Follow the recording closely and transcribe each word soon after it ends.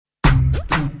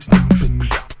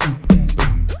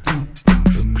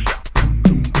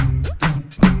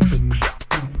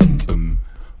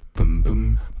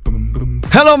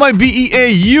Hello, my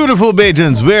BEA beautiful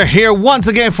Bajans. We're here once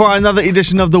again for another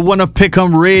edition of the Wanna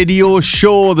Pick'em radio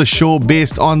show, the show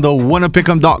based on the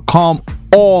wannapick'em.com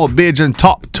all Bajan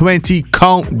top 20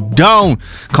 countdown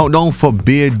for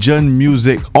Bajan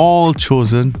music, all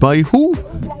chosen by who?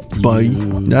 By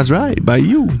you. That's right, by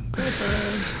you.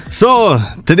 So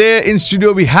today in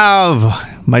studio we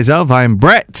have myself, I'm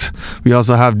Brett. We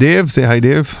also have Dave. Say hi,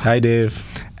 Dave. Hi, Dave.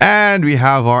 And we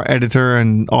have our editor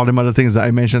and all them other things that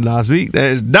I mentioned last week.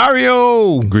 There's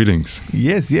Dario. Greetings.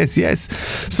 Yes.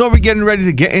 So we're getting ready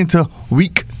to get into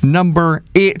week number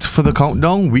 8 for the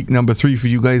countdown. Week number 3 for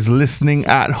you guys listening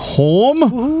at home.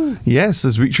 Ooh. Yes,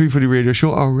 it's week 3 for the radio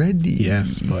show already.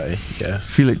 Yes, boy.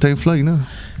 Yes. Feel like time flying, no?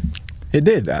 It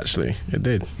did, actually. It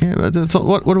did. Yeah, but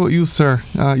what about you, sir?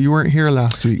 You weren't here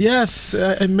last week. Yes,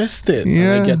 I missed it.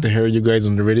 Yeah. I get to hear you guys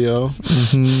on the radio.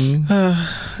 Mm-hmm.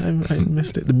 I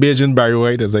missed it. The Bajan Barry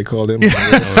White, as I called him. Did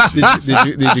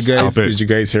you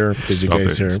guys hear?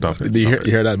 Stop it. Did you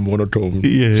hear that monotone?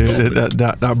 Yeah,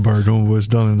 that baritone voice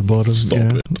down in the bottom.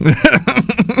 Stop it.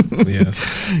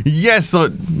 Yes. So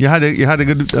you had a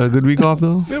good week off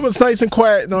though. It was nice and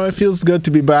quiet. No, it feels good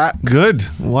to be back. Good,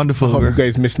 wonderful. I hope you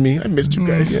guys missed me. I missed you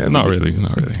guys. Yeah, Not really.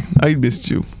 I missed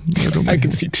you. I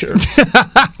can see tears.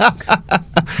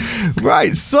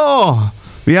 Right. So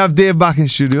we have Dave back in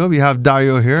studio. We have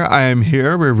Dario here. I am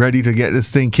here. We're ready to get this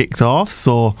thing kicked off.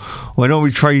 So why don't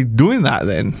we try doing that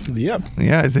then? Yep.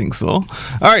 Yeah, I think so. All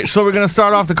right. So we're gonna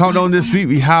start off the countdown this week.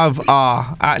 We have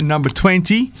at number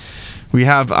 20. We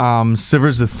have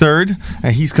Sivers III,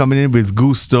 and he's coming in with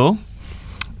Gusto.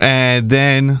 And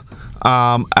then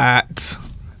at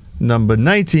number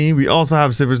 19, we also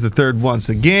have Sivers III once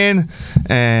again,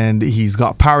 and he's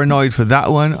got Paranoid for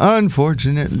that one.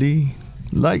 Unfortunately,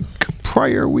 like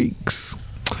prior weeks,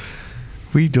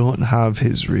 we don't have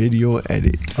his radio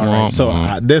edits. All right, so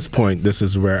at this point, this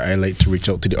is where I like to reach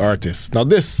out to the artists. Now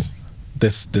this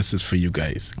is for you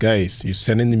guys. Guys, you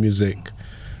send in the music,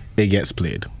 it gets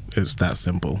played. It's that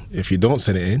simple. If you don't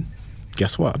send it in,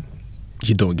 guess what?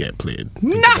 You don't get played.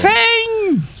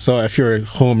 Nothing! So if you're at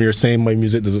home, you're saying my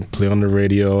music doesn't play on the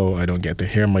radio, I don't get to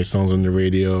hear my songs on the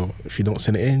radio. If you don't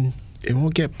send it in, it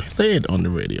won't get played on the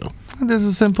radio. There's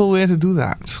a simple way to do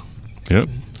that. Yep.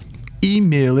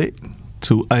 Email it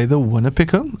to either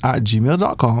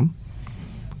wannapick'em@gmail.com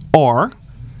or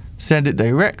send it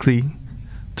directly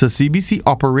to CBC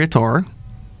Operator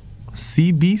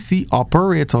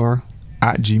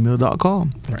at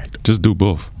gmail.com. Right. Just do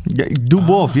both. Yeah, do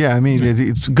both. Yeah, I mean,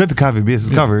 it's good to have your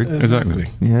bases covered. Exactly.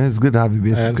 Yeah, it's good to have your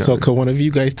bases And covered. so could one of you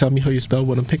guys tell me how you spell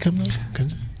Wanna Pick'em now?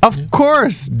 Of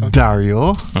course,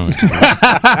 Dario. Okay.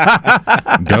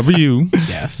 W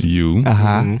Yes. U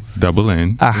double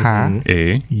N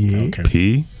A Yeah.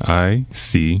 P I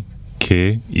C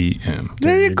K E M.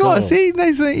 There you go. See,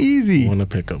 nice and easy. Wanna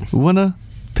Pick'em. Wanna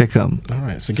Pick'em. All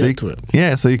right, so get to it.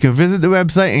 Yeah, so you can visit the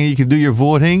website and you can do your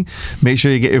voting. Make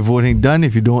sure you get your voting done.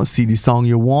 If you don't see the song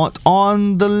you want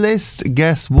on the list,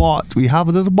 guess what? We have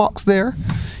a little box there.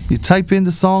 You type in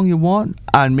the song you want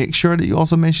and make sure that you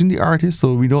also mention the artist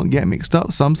so we don't get mixed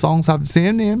up. Some songs have the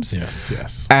same names.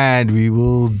 Yes. And we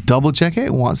will double check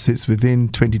it once it's within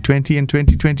 2020 and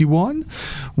 2021.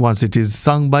 Once it is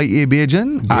sung by a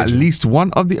Bajan, at least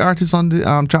one of the artists on the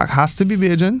track has to be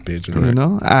Bajan. Bajan, you right.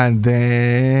 know, and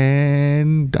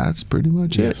then that's pretty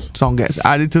much Yes. it. Song gets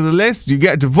added to the list. You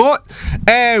get to vote,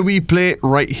 and we play it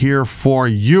right here for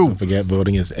you. Don't forget,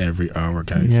 voting is every hour,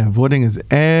 guys. Yeah, voting is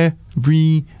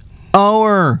every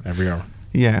hour. Every hour.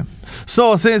 Yeah.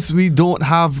 So since we don't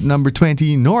have number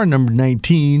 20 nor number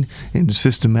 19 in the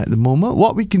system at the moment,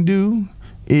 what we can do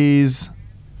is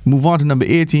move on to number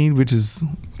 18, which is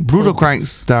Brutal Crank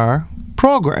Star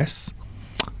Progress.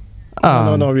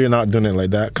 No, we're not doing it like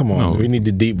that. Come on. No. We need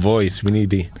the deep voice. We need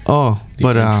the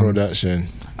introduction.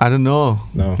 I don't know.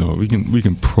 No, we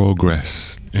can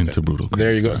progress into Brutal Crank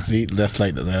there you go. Star. See, that's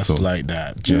like that. That's So- like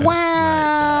that. Just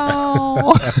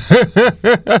Wow.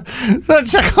 So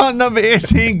check out number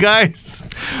 18, guys.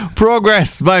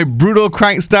 Progress by Brutal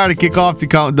Crank Star to kick off the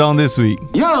countdown this week.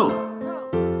 Yo!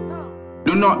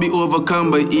 Do not be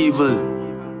overcome by evil,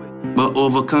 but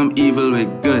overcome evil with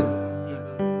good.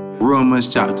 Romans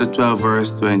chapter 12,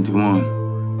 verse 21.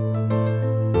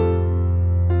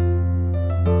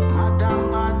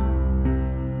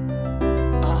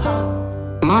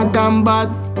 Madam bad,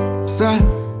 sir.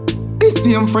 The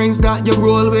same friends that you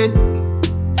roll with,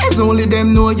 it's only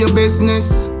them know your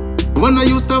business. When I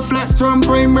used to flex from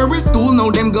primary school,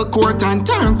 now them go court and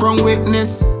turn crown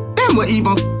witness. Them Them will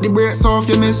even the brakes off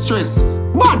your mistress.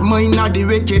 Bad mind are the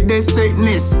wickedest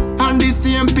sickness. And the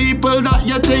same people that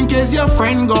you think is your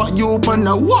friend got you up on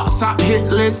the WhatsApp hit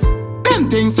list. Them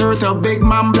things hurt a big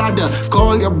man bladder.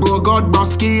 Call your bro God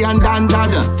Bosky and Dan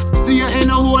Dada. See you in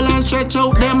a hole and stretch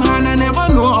out them hand and never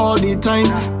know all the time.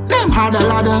 Them had a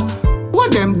ladder.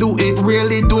 What them do, it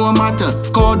really don't matter.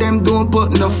 Call them don't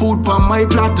put no food on my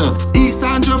platter. Eat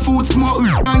Sandra food, smoke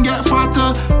and get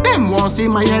fatter. Them want see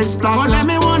my head splatter. But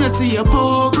them wanna see your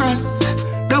progress.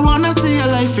 They wanna see your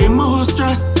life in more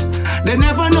stress. They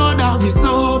never know that we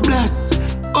so blessed.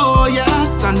 Oh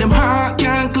yes, and them heart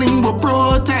can't clean with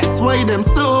protest. Why them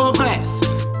so vexed?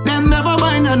 Them never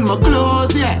buy none my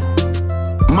clothes yet.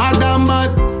 Madam,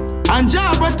 but and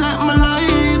job protect my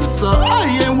life, so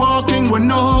I ain't walking with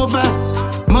no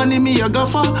vest. Money me a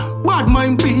gaffer, bad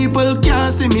mind people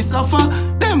can't see me suffer.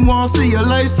 Them want see your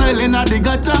lifestyle in the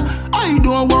gutter. I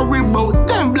don't worry about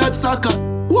them bloodsucker.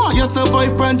 Want you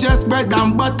survive from just bread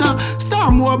and butter.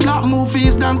 Star more black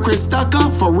movies than Chris Tucker,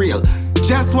 for real.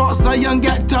 Just walk so young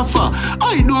get tougher.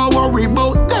 I don't worry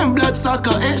about them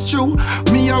bloodsucker, it's true.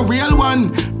 Me a real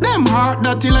one. Them heart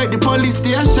dirty like the police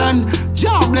station.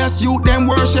 Jobless youth, them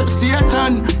worship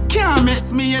Satan. Can't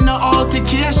mix me in a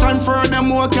altercation.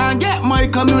 Furthermore, can't get my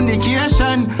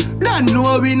communication. Don't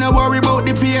know we no worry about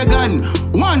the pagan.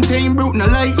 One thing brute no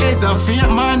like is a fake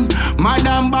man.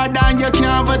 Madam bad and you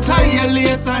can't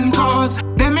retaliation. Cause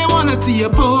them me wanna see your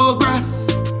progress.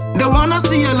 They wanna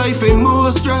see your life in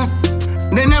more stress.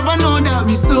 They never know that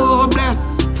we so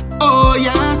blessed. Oh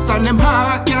yes, and them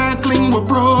heart can't cling with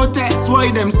protest.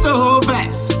 Why them so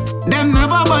vexed? Them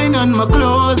never buy none my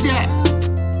clothes yet.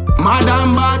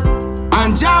 Madam bad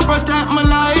and job protect my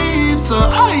life, so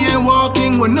I ain't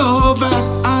walking with no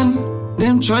vest. And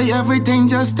them try everything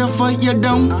just to fight you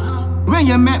down. When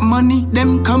you make money,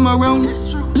 them come around.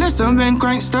 Listen when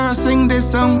Crankstar sing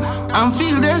this song and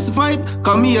feel this vibe,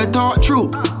 cause me a talk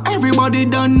true. Everybody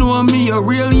done know me a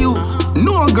real you.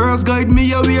 No girls guide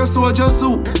me a wear soldier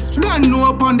suit. Done know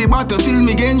upon the battlefield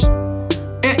me again.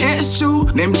 It's true,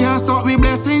 them can't stop with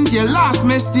blessings. Your last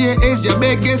mistake is your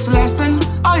biggest lesson.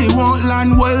 I won't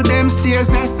land while them stairs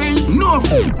essing. No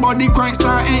body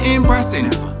Crankstar ain't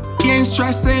impressing. Ain't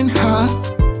stressing, huh?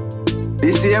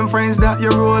 The same friends that you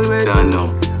roll with, I know.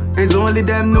 It's only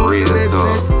them know the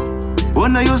business.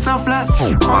 When I used to flat,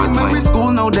 primary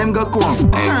school, now them got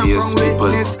come. Envious people,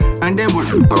 and them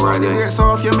would alright,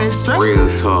 off your mistress. real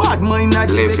talk,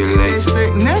 live your life,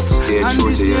 stay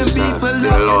true to yourself, stay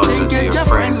loyal to your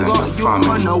friends and your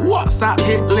family. WhatsApp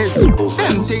hit list.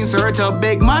 Them things hurt a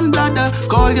big man dada.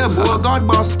 Call your boy God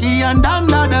Bosky and Dan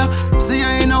Dada. See you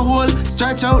in a hole,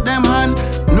 stretch out them hand.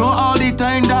 Know all the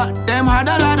time that them had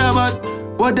a ladder, but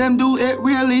what them do, it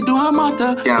really don't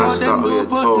matter. Cause them go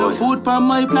put no food on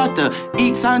my platter.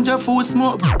 Eat Sandra food,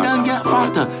 smoke, then get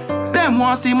fatter. Them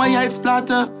want see my head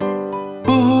splatter.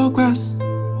 Progress,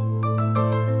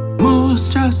 more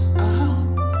stress,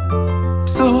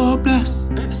 so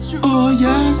blessed. Oh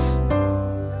yes,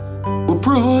 we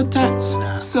protest,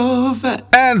 so vet.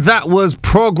 And that was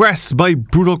Progress by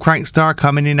Brutal Crankstar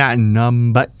coming in at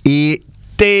number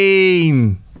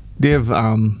 18. Dave,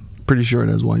 pretty sure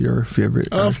that's one of your favorite.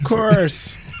 Of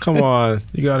course. Come on.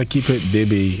 You got to keep it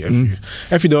Dibby.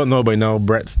 If you don't know by now,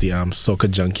 Brett's the soca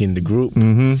junkie in the group.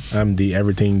 I'm the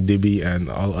everything Dibby and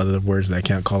all other words that I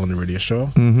can't call on the radio show.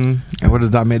 And what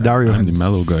does that mean, Dario? I'm the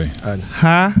mellow guy.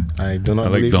 Huh? I do not I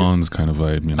like believe Dawn's kind of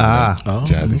vibe, you know,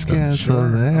 jazzy stuff. Yeah, so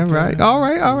there, right. All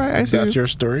right. I see. That's your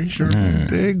story, sure. Yeah.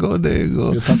 There you go.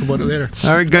 We'll talk about it later.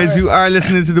 All right, guys, you are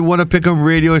listening to the Wanna Pick 'em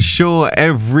radio show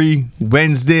every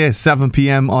Wednesday at 7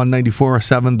 p.m. on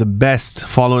 94.7 The Best,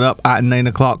 followed up at 9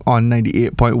 o'clock on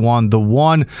 98.1 The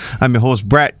One. I'm your host,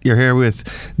 Brett. You're here with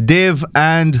Dave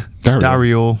and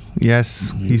Dario.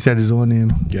 Yes, he said his own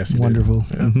name. Yes, he wonderful.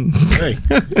 did. Yeah. Hey,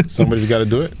 somebody's got to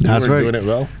do it. That's We're right. doing it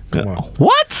well. Come on.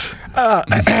 What?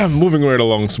 Moving right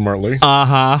along smartly.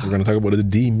 Uh-huh. We're going to talk about the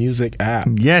D Music app.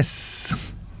 Yes.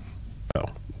 So,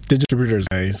 distributors,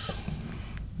 guys.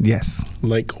 Yes.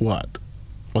 Like what?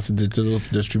 What's a digital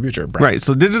distributor, Brett? Right,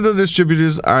 so digital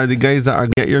distributors are the guys that are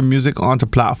get your music onto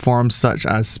platforms such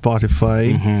as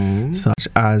Spotify, such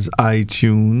as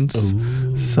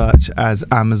iTunes, such as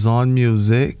Amazon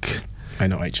Music. I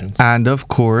know iTunes. And of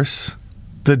course,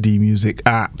 the D Music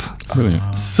app.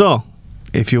 Brilliant. So,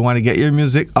 if you want to get your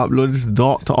music uploaded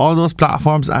to all those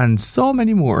platforms and so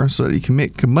many more so that you can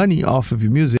make money off of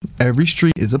your music, every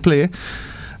stream is a play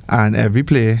and every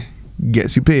play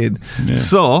gets you paid. Yeah.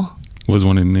 So, What's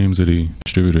one of the names of the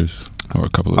distributors? Or a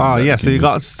couple of them? Oh, that yeah. you So can you use?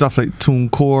 got stuff like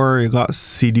TuneCore, you got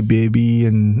CD Baby,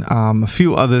 and a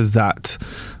few others that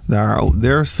that are out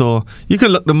there. So you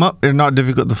can look them up. They're not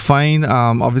difficult to find.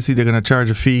 Obviously, they're going to charge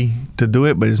a fee to do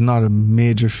it, but it's not a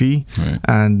major fee. Right.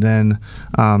 And then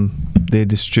they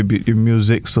distribute your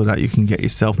music so that you can get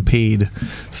yourself paid.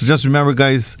 So just remember,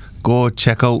 guys, go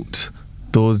check out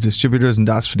those distributors, and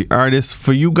that's for the artists.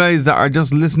 For you guys that are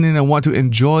just listening and want to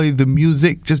enjoy the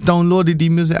music, just download the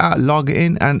D-Music app, log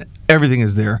in, and everything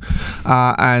is there.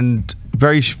 And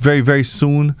very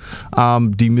soon,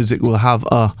 D-Music will have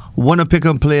a Wanna Pick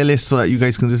 'em playlist so that you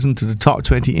guys can listen to the top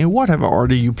 20 in whatever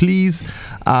order you please.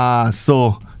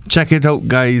 So check it out,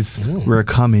 guys. We're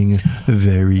coming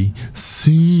very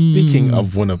soon. Speaking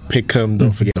of Wanna Pick 'em,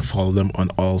 don't forget to follow them on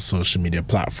all social media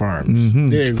platforms.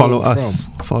 There you Follow go us.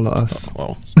 from. Follow us.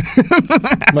 Oh,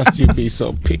 must you be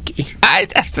so picky? I'm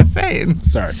just saying.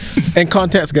 Sorry. In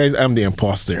context, guys, I'm the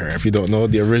imposter here. If you don't know,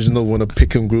 the original Wanna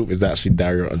Pick 'em group is actually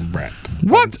Dario and Brett.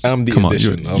 What? I'm the Come on,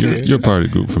 addition. you're part of the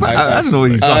group for me. I don't know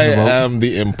what he's talking about. I am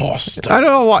the imposter. I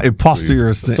don't know what imposter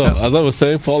you're saying. So, as I was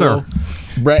saying, follow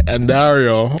Brett and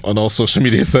Dario on all social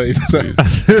media sites.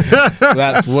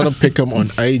 That's Wanna Pick 'em on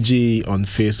IG, on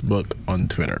Facebook, on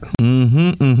Twitter.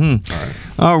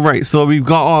 All right, so we've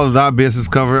got all of that bases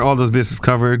covered, all those bases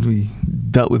covered. We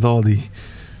dealt with all the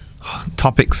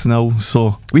topics now,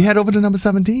 so we head over to number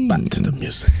 17. Back to the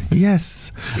music.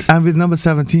 Yes, and with number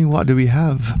 17, what do we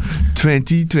have?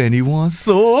 2021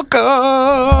 Soca.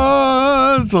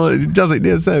 So just like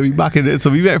they said, we back in it. So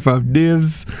we went from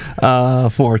Dave's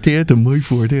forte to my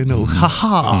forte. No,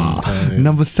 haha.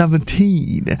 Number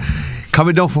 17,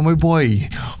 coming down from my boy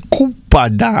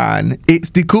Koopa Dan. It's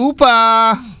the Koopa.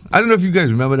 I don't know if you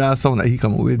guys remember that song that he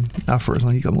came up with. That first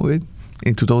song he came up with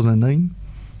in 2009.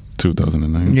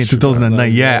 2009. Yeah,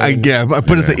 2009. Yeah, I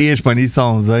put us an age by these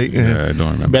songs, right? Yeah, I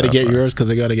don't remember. Better that get far. yours because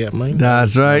I gotta get mine.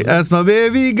 That's right. That's my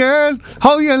baby girl.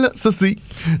 How you look so sweet.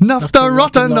 Enough to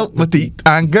rotten out my teeth.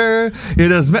 And girl, it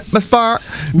has met my spark.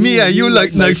 Me and you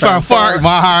like knife and fork.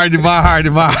 My heart.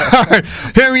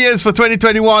 Here he is for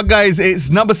 2021, guys.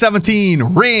 It's number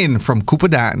 17, Rain from Koopa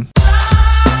Dan.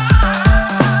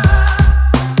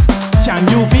 Can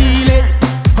you feel it?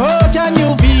 Oh, can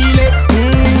you feel it?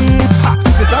 Ha,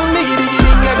 sit down, diggy diggy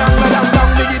ding a dang a dang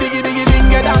dang, diggy diggy diggy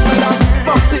ding a dang a dang.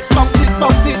 Bounce it, bounce it,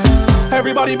 bounce it.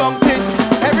 Everybody bounce it.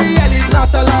 Every L is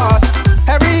not a loss.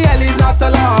 Every L is not a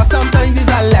loss. Sometimes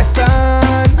it's a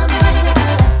lesson.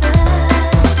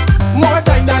 More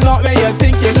time than not when you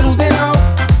think you're losing out.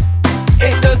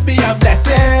 It does be a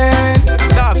blessing.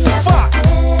 That's the fact.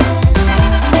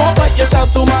 Don't fight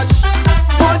yourself too much.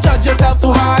 Don't judge yourself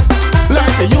too hard. Learn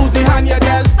to use the hand you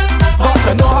dealt. Got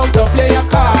to know how to play your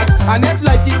cards. And if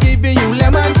life is giving you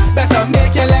lemons, better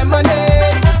make your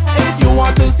lemonade. If you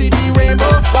want to see the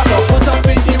rainbow, gotta put up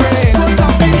with the rain. Put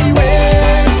up with the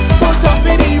rain. Put up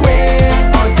with the rain.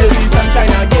 Until the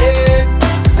sunshine again.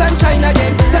 Sunshine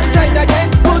again. Sunshine again.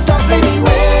 Put up with the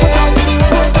rain.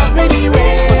 Put up with the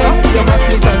rain. You must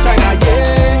see sunshine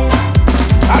again.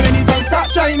 And when the sun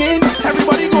starts shining,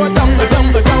 everybody go down the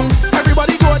down the down.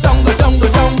 Everybody go down the down the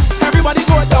down. Everybody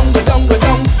go down the down the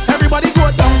down. Everybody go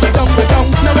down the down the down.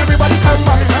 Now everybody come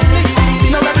up.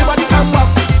 Now everybody come up.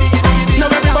 Now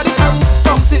everybody come.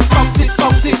 Bounce it, bounce it,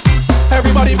 bounce it.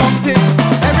 Everybody bounce it.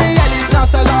 Every L is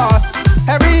not a loss.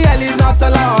 Every L is not a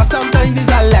loss. Sometimes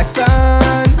it's a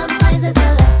lesson.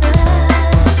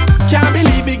 Can't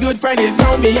believe me good friend is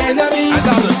now me enemy. And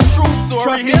that's a true story.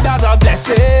 Trust me, that's a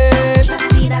blessing.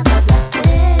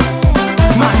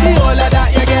 Man, the older that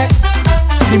you get,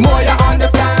 the more you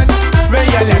understand. When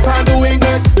your left hand doing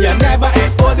good, you never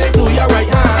expose it to your right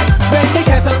hand. When the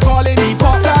kettle calling the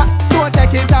poplar, don't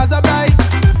take it as a bite.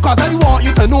 Cause I want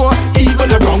you to know,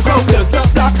 even the wrong crowd just look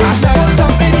black and like. Put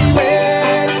up with the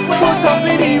rain, put up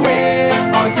with the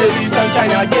rain. Until the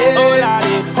sunshine again.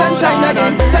 Sunshine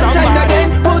again, sunshine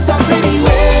again. Put up with the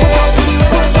rain,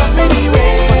 put up with the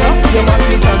rain. You must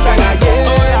see sunshine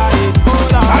again.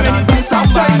 And when the sun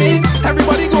starts shining,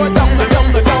 everybody go down the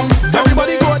down the down.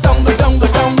 Everybody go down the down the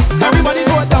down. Everybody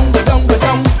go down the down the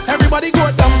down. Everybody go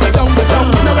down the down the down.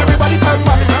 Now everybody come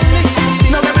up.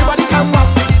 Now everybody come up.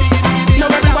 Now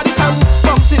everybody come.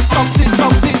 Bounce it, bounce it,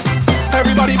 bounce it.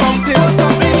 Everybody bounce it. Put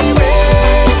up with the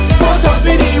rain. Put up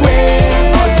with the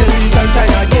rain. Until the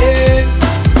sunshine again.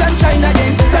 Sunshine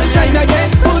again. Sunshine again.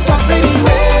 Put up with the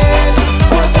rain.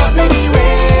 Put up with the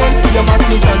rain. You must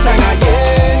see sunshine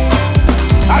again.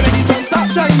 And when the sun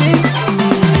starts shining.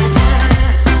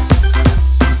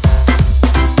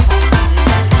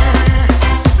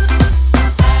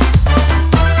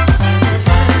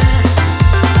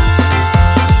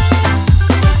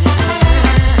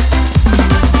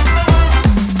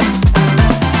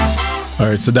 All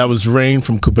right, so that was Rain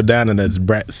from Cooper Dan, and as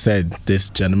Brett said, this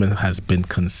gentleman has been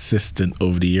consistent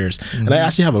over the years. And I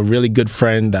actually have a really good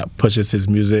friend that pushes his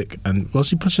music, and well,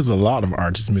 she pushes a lot of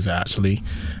artists' music actually.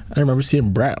 I remember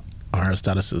seeing Brett on her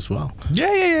status as well.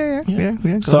 Yeah.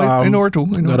 So I know her too.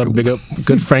 Got a big up,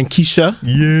 good friend Keisha.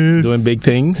 Yes. Doing big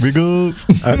things. Big ups.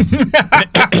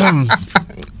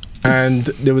 And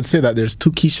they would say that there's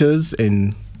two Keishas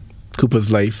in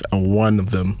Cooper's life, and one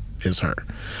of them is her.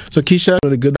 So Keisha,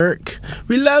 with a good work,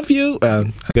 we love you.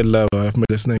 Good love for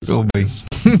listening. Oh boy.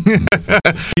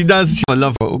 She does. She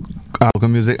love for local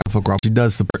music and for crop. She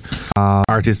does support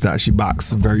artists that she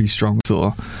backs very strong.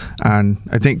 So, and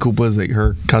I think Cooper's like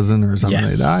her cousin or something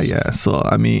like that. Yeah. So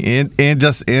I mean, and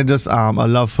just a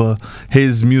love for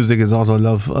his music is also a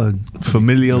love,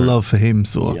 familial love for him.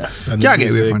 So yes, and can't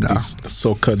get away from that.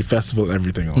 Soca, the festival,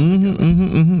 everything.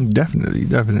 Definitely.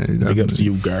 Big up to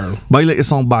you, girl. But you like the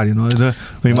song bad, you know.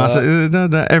 When you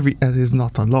say every is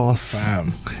not a loss.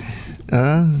 Bam.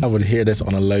 I would hear this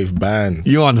on a live band.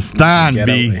 You understand,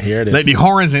 B? Like the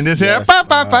horns in this here. Yes, It's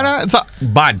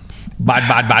bad.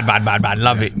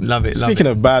 Love it. Speaking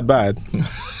of bad.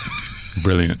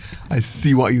 Brilliant. I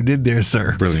see what you did there,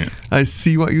 sir. Brilliant. I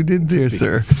see what you did there,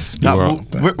 sir. Now,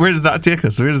 where does that take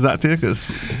us?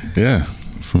 Yeah.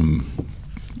 From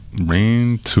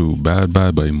Rain to Bad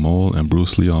Bad by Mole and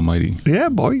Bruce Lee Almighty. Yeah,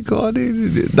 boy, God,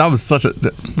 that was such a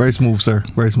very smooth, sir.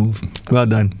 Very smooth. Well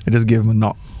done. I just gave him a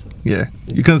knock. Yeah,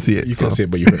 you can see it. You can see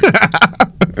it, but you heard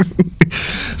it.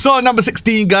 So number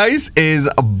 16, guys, is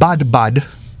Bad Bad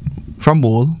from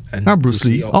Mole and Bruce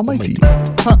Lee Almighty.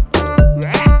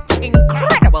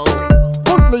 Incredible.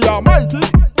 Bruce Lee Almighty.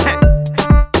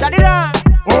 Let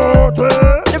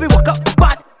me walk up,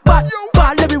 bad.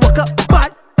 Let me walk up,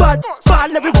 bad.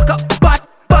 Let me walk up, bad.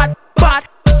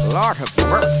 Lord have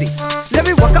mercy. Let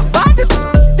me walk up, bad.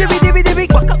 Dibby,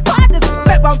 walk up, bad.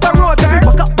 Back on the road, let me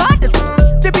walk up, bad.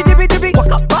 Dibby,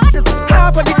 walk up, bad.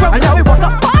 Half of the drum, let me walk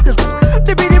up, bad.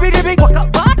 Dibby, walk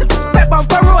up, bad. Back on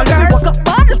the road, let me walk up,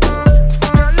 bad.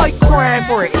 Like crying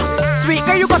for it. Sweet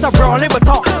girl, you got a brown liver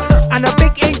toss and a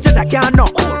big engine that can't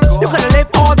knock. You gotta live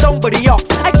all down by the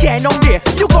ox. I can't on there,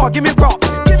 you gotta give me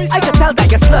props. I can tell that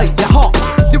you're slight, you're hot.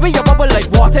 The way you bubble like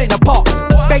water in a pot.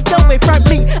 Bang down in front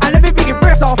of me and let me be the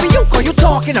breast off of you, cause you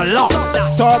talking a lot.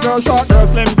 Tall girl, short girl,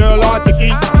 slim girl, or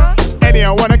ticky.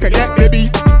 Anyone wanna can get baby.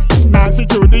 Nancy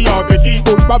Judy or Vicky.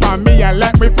 Push Bob on me and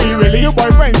let me free really. Your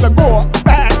boyfriends are go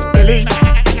back, Billy.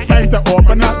 Time to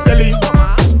open up silly.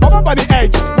 Bubble by the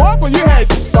edge, go up on your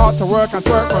head. Start to work and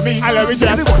twerk for me. I love it just.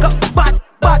 Let me walk up, bad.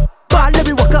 Let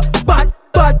me walk up, bad.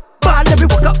 Let me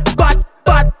walk up, bad.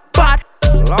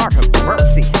 Lord have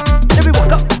mercy. Let me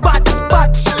walk up, bad.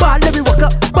 Let me walk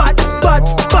up, bad.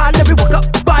 Let me walk up,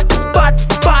 bad.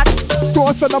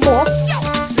 Don't say no more.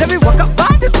 Let me walk up,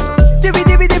 bad. Dibby,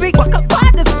 walk up,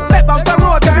 bad. Back on the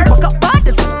road, girl. Walk up, bad.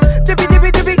 Dibby,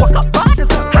 walk up, bad.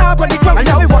 Hard on the drum, and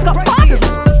now we walk up, bad.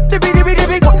 Dibby,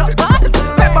 walk up, bad.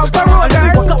 Back on the road,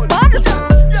 girl. Walk up, bad.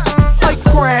 I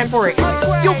crying for it.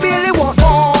 You really want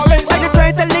falling. Why you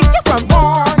trying to link you from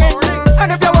morning?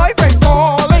 And if your boyfriend's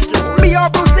stalling, me or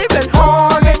Bruce Lee been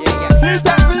horny. He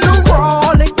dancing, you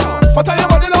Crawling, but tell your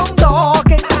body long.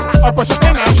 talking, I push it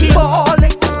in and she.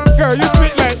 falling. Girl, you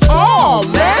sweet like, oh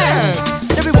man.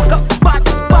 Let me walk up, bad.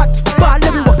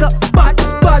 Let me walk up, bad.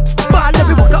 Let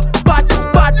me walk up, bad.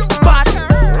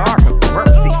 Lord have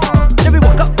mercy. Let me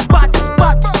walk up, bad.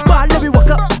 Let me walk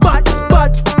up, bad.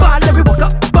 Let me walk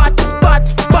up, bad.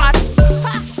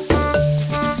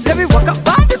 Let me walk up,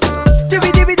 bad.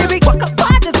 Dibby, walk up,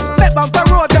 bad. Back on the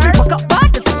road, girl. Walk up,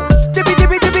 bad.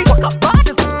 Dibby, walk up, bad.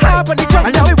 Hard on the drum,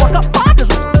 and now we walk up, bad.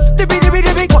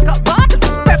 Dibby, walk up, bad.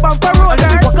 Back on the road,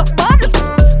 girl. Walk up, bad.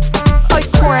 I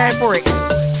crying for it.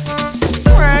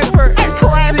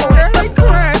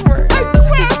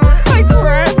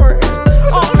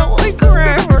 Oh no, I cry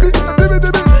for it.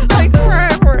 I cry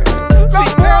for it.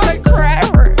 Sweet girl, I cry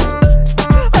for it.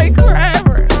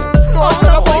 Oh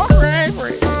no, I cry for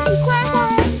it.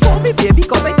 Call me baby,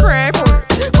 cause I cry for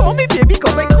it. Call me baby,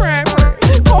 cause I cry for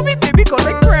it. Call me baby, cause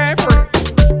I cry for it.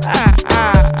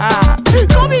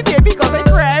 Call me baby, cause I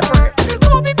cry for it.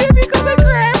 Call me baby, cause I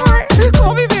cry for it.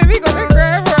 Call me baby, cause I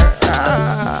cry for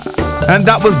it. And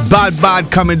that was Bad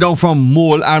coming down from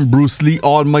Mole and Bruce Lee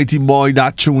Almighty, boy.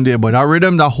 That tune there, but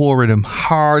that whole rhythm,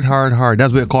 hard.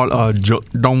 That's what they call a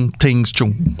down things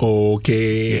tune.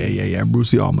 Okay. Yeah.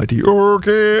 Bruce Lee Almighty.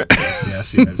 Okay.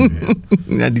 Yes.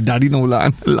 Daddy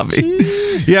Nolan. Love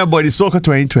it. Yeah, boy, the Soca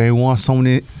 2021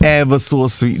 sounding ever so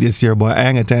sweet this year, boy. I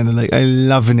ain't gonna tell you, like, I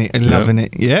loving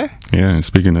it. Yeah? Yeah, and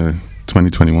speaking of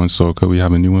 2021 Soca, we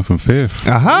have a new one from Fifth.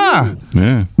 Aha.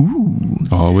 Yeah. Ooh.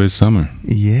 Always Summer.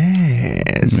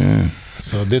 Yes. Yeah.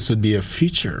 So this would be a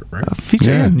feature, right? A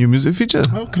feature, Yeah. new music feature.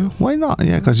 Okay. Why not?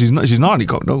 Yeah, because she's not on the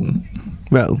countdown.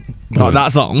 Well, not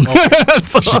that song.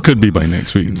 She could be by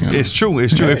next week. You know. It's true.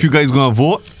 It's true. If you guys gonna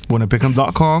vote,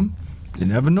 wannapick'em.com. You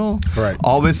never know. Right.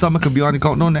 Always Summer could be on the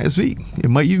countdown next week. It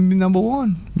might even be number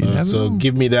one. You never So know.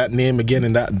 give me that name again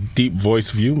in that deep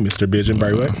voice view, Mr. Bajan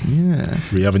Barryway. Yeah.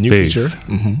 We have a new Faith. feature.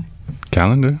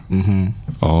 Calendar.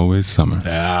 Always Summer.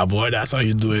 Ah, boy, that's how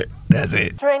you do it. That's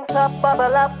it. Drinks up,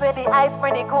 bubble up with the ice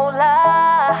pretty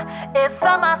cooler. It's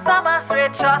summer, summer,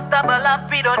 straight shots, double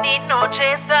up, we don't need no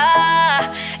chaser.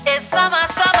 It's summer,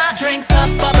 summer. Drinks up,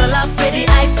 bubble up with the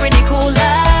ice pretty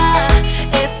cooler.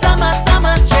 It's summer,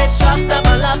 summer, straight shots,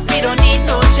 double up, we don't need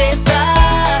no chaser.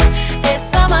 It's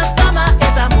summer, summer,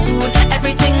 it's a mood.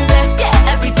 Everything blessed,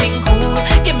 yeah, everything cool.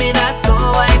 Give me that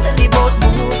slow wine till the boat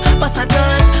move. Bust a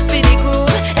dance, feel the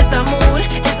groove. It's a mood,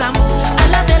 it's a mood. I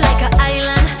love it like an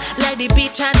island, like the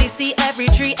beach and the sea, every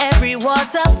tree, every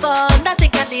waterfall.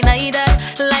 Nothing can deny that.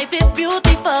 Life is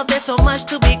beautiful, there's so much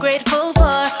to be grateful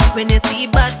for. When you see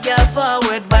bad girl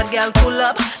forward, bad girl pull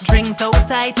up. Drinks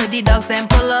outside to the dogs and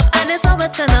pull up. And it's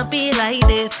always gonna be like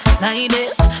this, like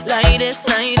this, like this,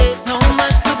 like this. So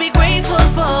much to be grateful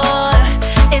for.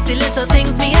 It's the little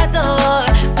things me adore.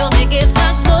 So me give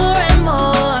thanks more and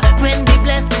more. When the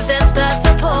blessings then start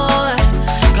to pour.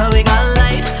 Cause we got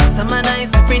life, summer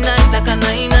nights, every night like a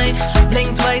night.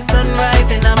 Blinks white sunrise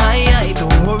in my eye.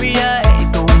 Don't worry,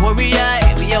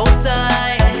 we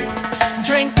outside.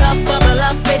 Drinks up, bubble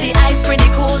up, with the ice pretty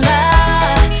cooler.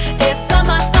 It's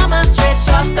summer, summer, straight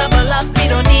shots, double up, we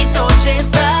don't need no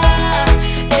chaser.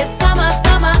 It's summer,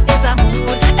 summer, it's a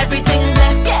mood. Everything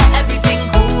blessed, yeah, everything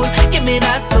cool. Give me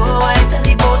that slow wine till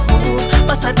the boat move.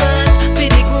 Bust a dance, feel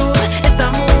the groove. It's a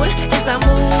mood,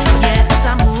 yeah, it's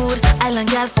a mood. Island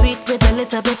girl sweet with a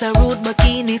little bit of rude.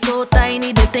 Bikini so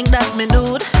tiny, they think that me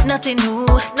nude. Nothing new,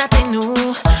 nothing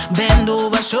new. Bend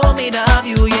over, show me the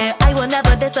view, yeah. I will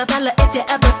never diss a fella if you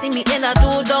ever see me in a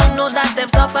do. Don't know that them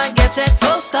stop and get checked,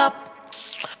 full stop.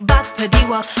 Back to the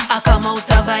walk, I come out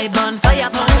a vibe on fire.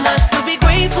 So much to be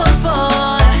grateful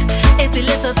for. It's the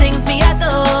little things me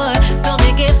adore. So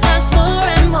me give thanks more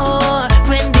and more.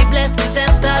 When the blessings then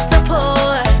start to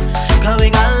pour.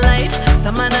 Going on life,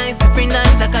 summer nights, every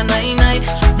night like a night.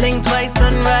 Blinks white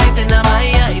sunrise in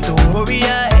my eye. Don't worry,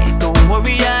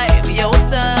 we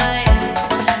outside.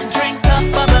 Drinks up,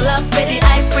 bubble up, with the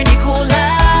ice pretty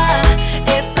cooler.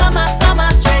 It's summer,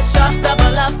 summer, straight shots,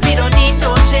 double up, we don't need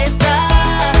no chaser.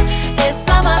 It's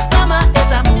summer, summer,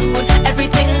 it's a mood.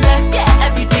 Everything blessed, yeah,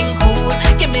 everything cool.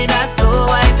 Give me that slow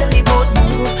wine till the boat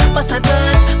move. Bust a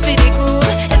dance, feel the groove.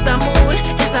 It's a mood,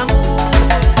 it's a mood.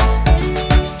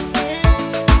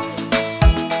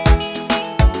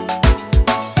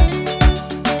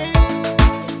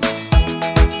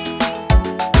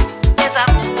 It's a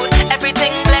mood,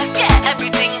 everything blessed, yeah,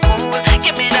 everything cool.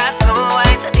 Give me that slow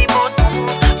wine till the boat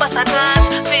move. Bust a dance,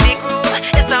 feel the groove.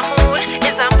 It's a mood,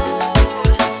 it's a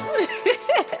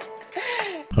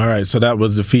mood. All right, so that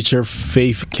was the feature,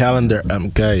 Faith Calendar.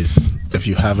 Guys, if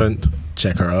you haven't,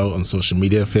 check her out on social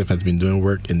media. Faith has been doing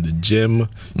work in the gym.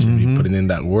 She's been putting in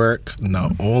that work,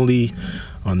 not only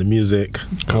on the music.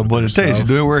 But she's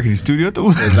doing work in the studio too.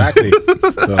 Exactly.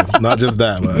 So not just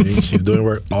that, but I mean, she's doing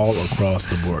work all across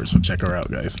the board. So check her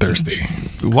out, guys. Thirsty.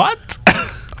 What?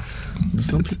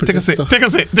 Some people Take a just sip. so- Take a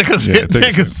sip. Take a Yeah, sip. take a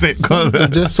Take a sip. sip. They're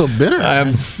just so bitter.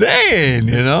 I'm saying,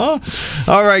 you know.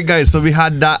 All right, guys. So we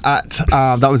had that at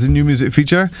that was a new music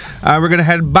feature. We're gonna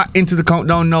head back into the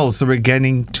countdown now. So we're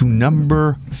getting to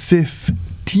number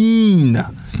 15.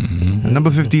 And number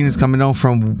 15 is coming down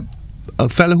from a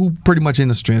fella who pretty much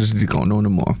ain't a stranger to the countdown no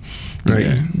more. Right.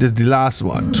 Yeah. This is the last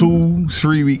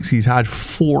 2-3 weeks. He's had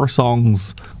 4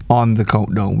 songs on the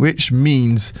countdown, which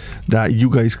means that you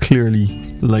guys clearly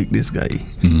like this guy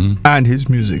and his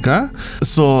music, huh?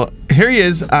 So here he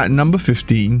is at number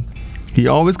 15. He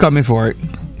always coming for it.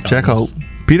 Check out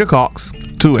Peter Cox,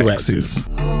 2 X's.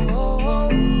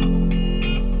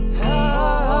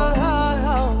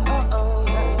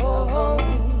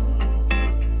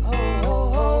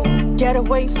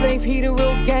 Getaway slave, he the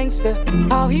real gangster.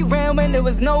 How he ran when there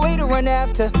was no way to run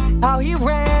after. How he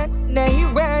ran, and he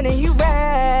ran, and he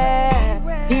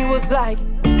ran. He was like,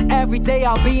 every day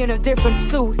I'll be in a different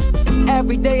suit.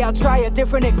 Every day I'll try a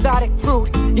different exotic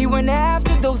fruit. He went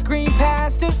after those green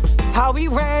pastures. How he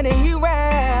ran and he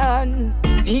ran.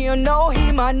 You know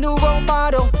he my new role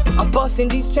model. I'm busting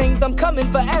these chains, I'm coming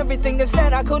for everything that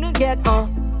said I couldn't get.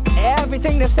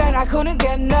 Everything that said I couldn't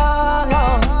get, no.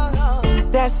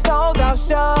 That sold out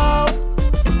show.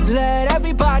 Let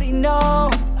everybody know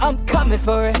I'm coming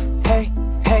for it. Hey,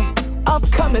 hey, I'm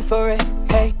coming for it.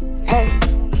 Hey, hey.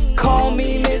 Call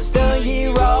me Mr.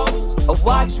 Hero, or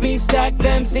watch me stack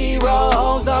them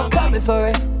zeros. I'm coming for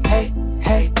it. Hey,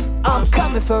 hey, I'm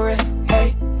coming for it.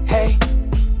 Hey, hey.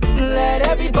 Let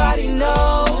everybody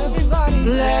know.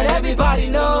 Let everybody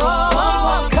know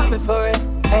I'm coming for it.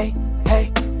 Hey,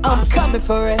 hey, I'm coming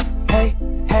for it. Hey,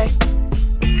 hey.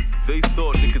 They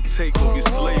thought they could take what we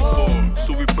slaved for,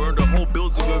 so we burned the whole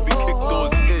building when we kicked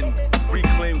doors in.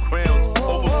 Reclaim crowns,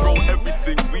 overthrow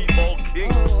everything, we all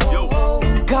kings. Yo.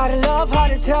 Gotta love how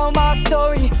to tell my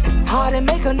story, how to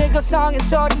make a nigga song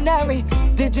extraordinary.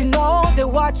 Did you know they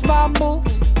watch my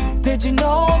moves? Did you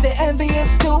know they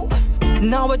envious too?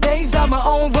 Nowadays I'm my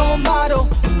own role model.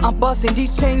 I'm busting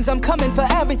these chains, I'm coming for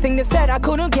everything they said I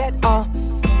couldn't get.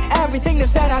 Everything they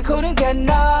said I couldn't get.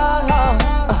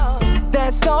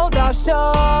 That sold out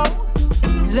show.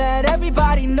 Let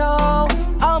everybody know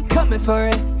I'm coming for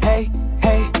it. Hey,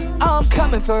 hey, I'm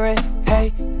coming for it.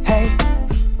 Hey, hey.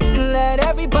 Let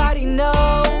everybody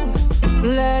know.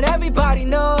 Let everybody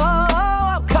know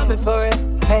I'm coming for it.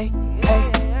 Hey, hey,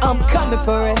 I'm coming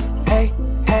for it. Hey,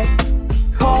 hey.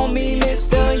 Call me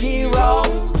Mr. Hero,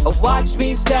 or watch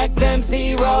me stack them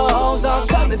zeros. I'm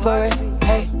coming for it.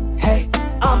 Hey, hey,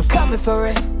 I'm coming for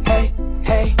it. Hey,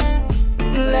 hey.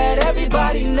 Let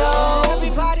everybody know.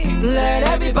 Let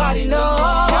everybody know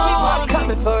I'm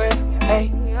coming for it.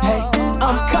 Hey, hey,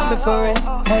 I'm coming for it.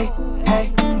 Hey,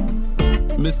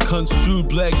 hey. Misconstrued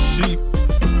black sheep.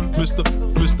 Mr.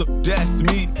 That's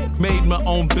me. Made my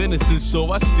own businesses,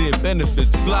 so I steer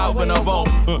benefits. Fly when I want,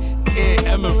 Air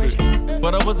Emirates.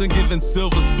 But I wasn't given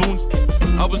silver spoon.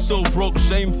 I was so broke,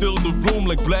 shame filled the room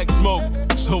like black smoke.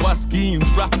 So I schemed,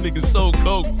 rock niggas so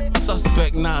coke.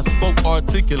 Suspect spoke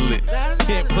articulate.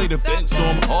 Can't play the bench, so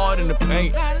I'm hard in the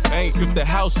paint. Ain't with the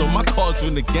house, so my cards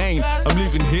win the game. I'm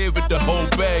leaving here with the whole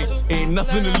bag. Ain't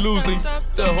nothing to losing,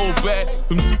 the whole bag.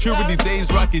 From security days,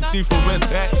 rocking G4S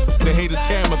hats. The haters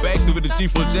carrying my bags with the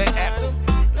G4 Jet app.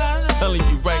 Telling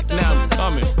you right now, I'm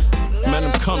coming. Man,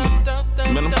 I'm coming.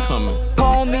 Man, I'm coming.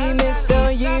 Call me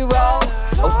Mr. Hero,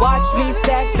 or watch me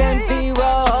stack them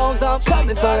zeros. I'm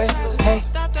coming for it. Hey,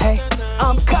 hey,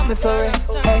 I'm coming for it.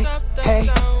 Hey, hey.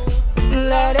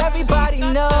 Let everybody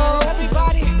know.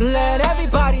 Let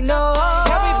everybody know.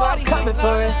 I'm coming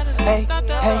for it. Hey,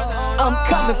 hey, I'm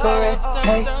coming for it.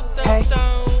 Hey, hey.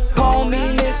 Call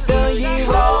me Mr.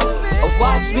 Hero, or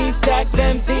watch me stack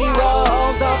them zeros.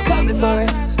 I'm coming for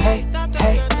it. Hey,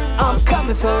 hey, I'm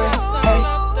coming for it. Hey,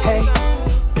 hey.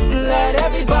 Let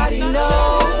everybody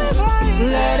know.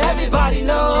 Let everybody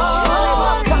know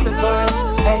I'm coming for it.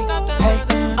 Hey, hey,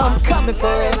 I'm coming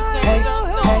for it. Hey,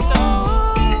 hey.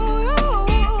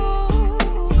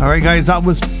 All right, guys, that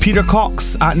was Peter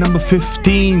Cox at number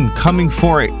 15, Coming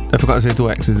For It. I forgot to say 2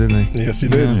 X's, didn't I? Yes, you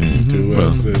did.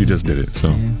 Well, you just did it,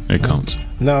 so it counts.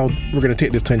 Now, we're going to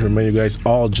take this time to remind you guys,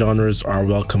 all genres are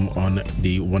welcome on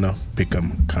the Wanna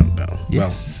Pick'em Countdown. Yes.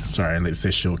 Well, sorry, let's say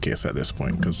showcase at this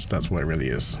point, because that's what it really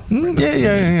is.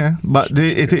 Yeah. But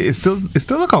it's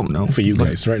still a count now. For you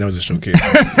guys, right now it's a showcase.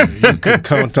 You can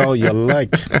count all you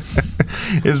like.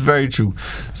 It's very true.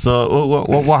 So,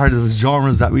 what are those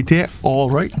genres that we take? All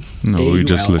right. No, we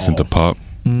just listen to pop.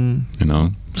 You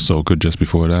know, soca just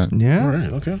before that. Yeah. All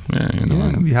right, okay. Yeah, you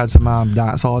know. We had some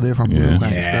dance all day from Blue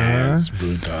Gangster. Yes,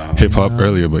 brutal. Hip hop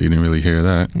earlier, but you didn't really hear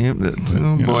that. Yep.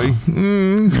 Boy.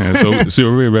 Yeah,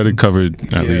 so we already covered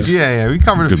at least. Yeah. We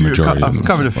covered a few. Majority of them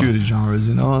Covered a so few of the genres,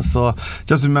 you know. So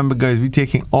just remember, guys, we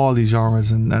taking all these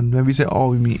genres, and when we say all,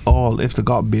 we mean all. If the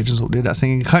got bitches out there that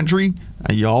singing country,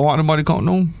 and y'all want nobody count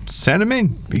no, send them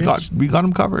in. We got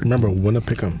them covered. Remember, Wanna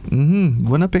Pick'em.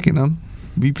 We're not picking them.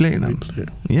 We playing them.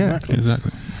 Yeah.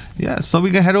 Exactly. Yeah. So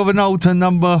we can head over now to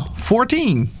number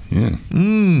 14. Yeah.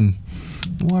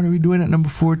 What are we doing at number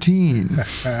 14?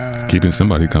 Keeping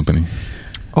somebody company.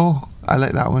 Oh, I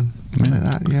like that one. I like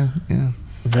that. Yeah.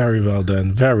 Very well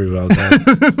done. Very well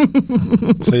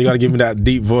done. So you got to give me that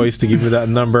deep voice to give me that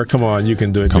number. Come on, you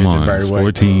can do it. Come Major on, Barry White.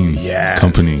 14. Yes.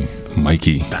 Company,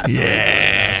 Mikey. That's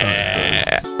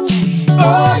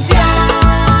Oh yeah,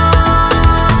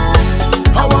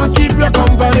 I want to keep your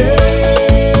company,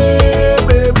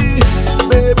 baby.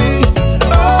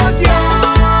 Oh yeah,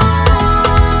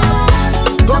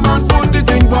 come on, put the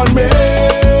thing on me,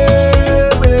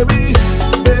 baby.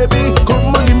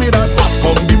 Come on, give me that,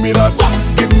 come give me that,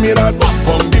 give me that,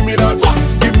 come give me that,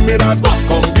 give me that,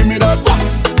 come give me that.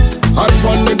 And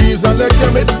run the knees and let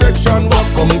your midsection walk.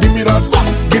 Come give me that,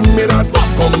 give me that,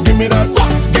 come give me that,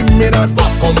 give me that,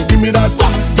 come give me that,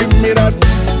 give me that.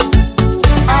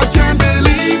 I can't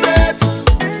believe it.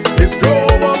 It's pro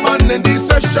woman in this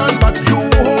session, but you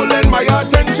hold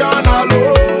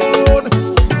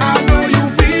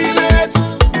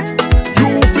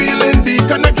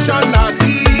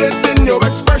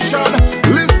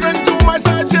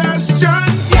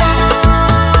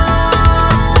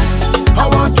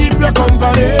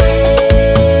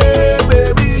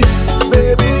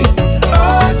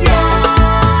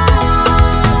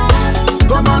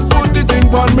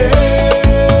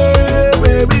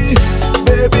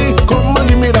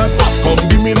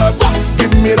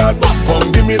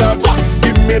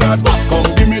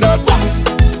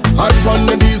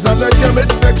knees and let your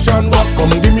midsection walk. Come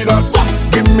give me that,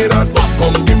 give me that,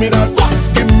 come give me that,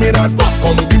 give me that,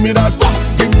 come give me that,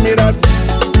 give me that.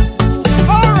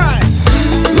 Alright.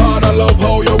 Lord, I love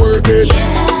how you work it.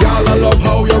 Girl, I love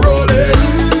how you roll it.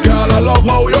 Girl, I love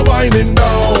how you're winding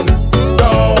down,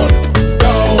 down,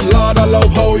 down. Lord, I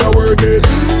love how you work it.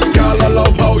 Girl, I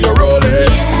love how you roll it.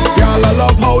 Girl, I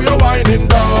love how you're winding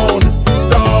down,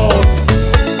 down.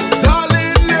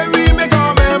 Darling, let me make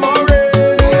a memory.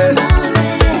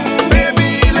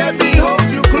 Baby, let me hold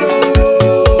you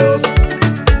close.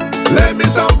 Let me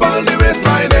sample the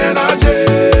waistline energy.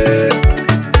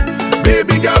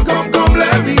 Baby girl, come, come,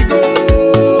 let me go.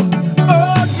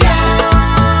 Oh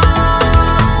yeah,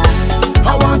 I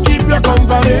want to keep your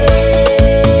company.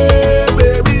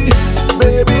 Baby,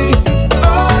 baby,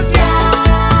 oh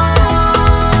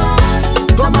yeah.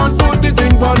 Come on, put the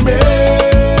thing on me.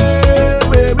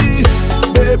 Baby,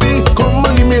 baby, come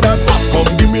and give me that. Come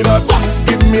give me that,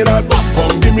 give me that.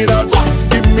 Come give me that,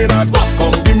 give me that.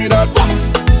 Come give me that.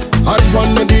 Hot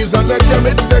on the knees and let your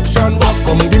midsection walk.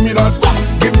 Come give me that,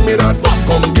 give me that.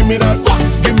 Come give me that,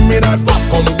 give me that.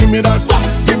 Come give me that,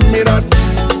 give me that.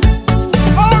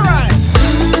 Alright.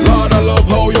 Lord, I love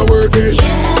how you work it.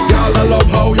 Girl, I love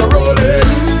how you roll it.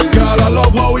 Girl, I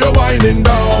love how you're winding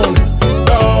down,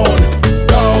 down,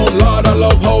 down. Lord, I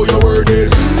love how you work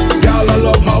it. Girl, I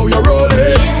love how you roll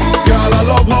it. Girl, I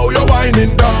love how you're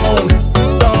winding down,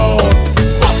 down.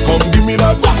 Come give me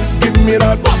that, give me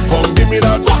that. Come give me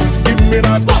that, give me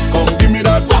that. Come give me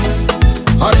that.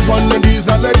 Hot on the knees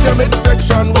and let your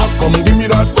midsection walk. Come give me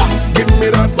that, give me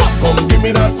that. Come give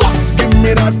me that, give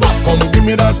me that. Come give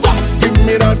me that, give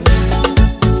me that.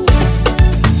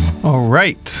 All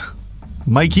right,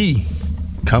 Mikey,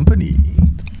 Company.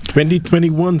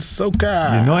 2021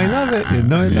 Soca. You know I love it. You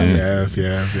know I love it. Yes,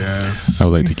 yes, yes. I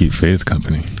would like to keep Faith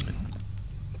company.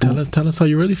 Tell us how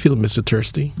you really feel, Mr.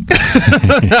 Thirsty.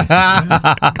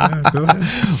 Go ahead.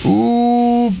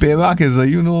 Ooh, payback is a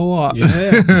you know what. Yeah,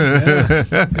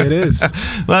 it is.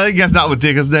 Well, I guess that would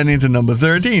take us then into number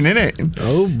 13, innit?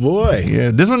 Oh boy. Yeah,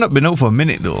 this one not been out for a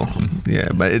minute though. Yeah,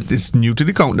 but it's new to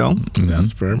the countdown.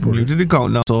 That's very New important. to the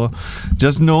countdown. So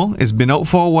just know it's been out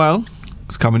for a while.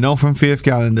 It's coming out from Faith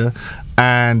Calendar,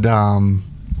 and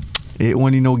it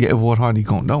only get a vote on the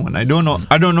countdown. I don't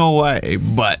know why,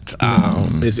 but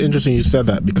It's interesting you said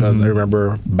that because I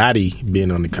remember Batty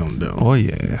being on the countdown. oh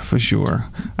yeah, for sure.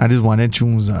 I just wanted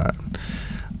tunes that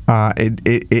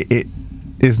it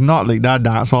it's not like that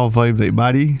dancehall vibe like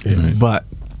Body, Yes. but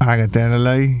I can tell you,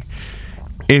 like,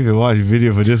 if you watch the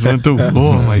video for this one too,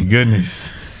 oh my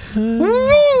goodness.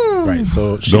 Right,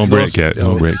 so she's Don't break lost- it.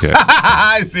 Don't break it.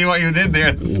 I see what you did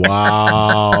there.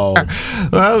 Wow.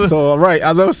 Well, So, all right,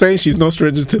 as I was saying, she's no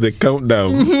stranger to the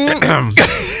countdown.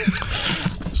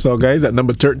 So, guys, at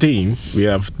number 13, we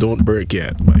have Don't Break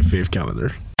Yet by Faith Calendar.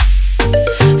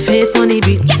 Faith on the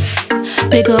beat.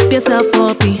 Pick up yourself,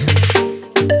 puppy.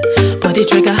 Body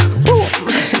trigger.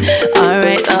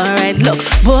 Alright. Look,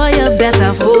 boy, you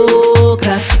better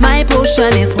focus. My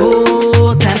potion is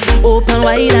potent. Open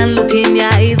wide and look in your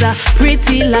eyes.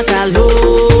 Pretty like a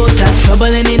lotus. Trouble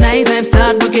in the night time,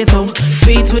 start book it out.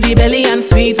 Sweet to the belly and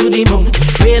sweet to the mouth.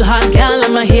 Real hot girl,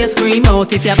 I'ma hear scream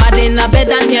out. If you're bad in a bed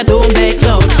and you don't beg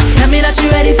loud. Tell me that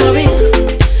you're ready for it.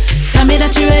 Tell me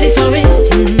that you're ready for it.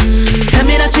 Tell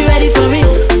me that you're ready for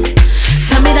it.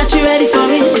 Tell me that you're ready for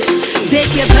it.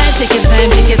 Take your time, take your time,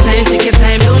 take your time, take your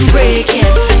time. Don't break it.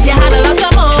 You had a lot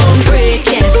of more. Don't break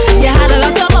it. You had a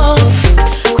lot of more.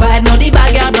 Quiet, now the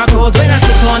bag you broke out. When I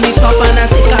tick on the top and I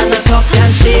tick on the top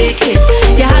and shake it.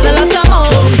 You had a lot of more.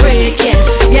 Don't break it.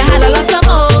 You had a lot of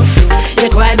more. You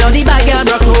quiet, now the bag you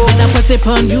broke out. And I put it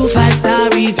on you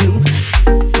 5-star review.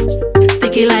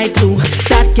 Sticky like glue.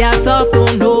 That girl soft,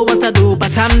 don't know what to do,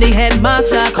 but I'm the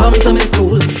headmaster. Come to my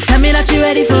school. Tell me that you're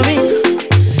ready for it.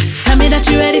 Tell me that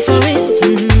you're ready for it.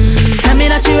 Tell me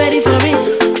that you're ready for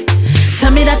it.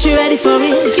 Tell me that you're ready for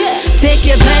it. Take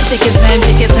your time, take your time,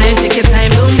 take your time, take your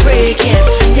time. Don't break it.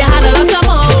 You had a lot of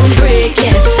more. Don't break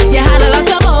it. You had a lot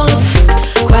of more.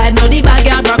 Quiet, now the bag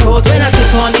you broke out. When I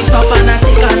tick on the top and I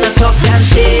tick on the top and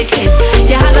shake it.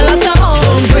 You had a lot of more.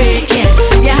 Don't break it.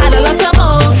 You had a lot of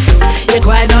more. You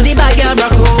quiet, now the bag you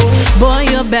broke out.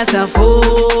 Boy, you better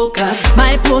focus.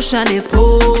 My potion is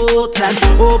potent.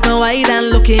 Open wide and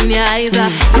look in your eyes.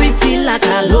 Pretty like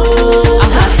a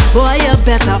lotus. Boy, you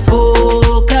better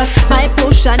focus. My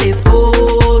potion is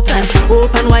potent.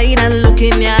 Open wide and look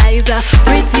in your eyes.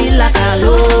 Pretty like a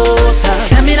lotus.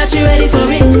 Tell me that you're ready for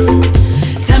it.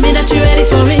 Tell me that you're ready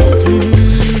for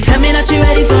it. Tell me that you're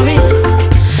ready for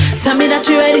it. Tell me that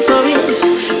you're ready for it.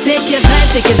 Take your time,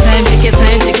 take your time, take your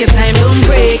time, take your time. Don't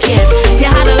break it. You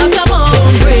had a lot of more.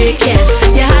 Don't break it.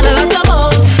 You had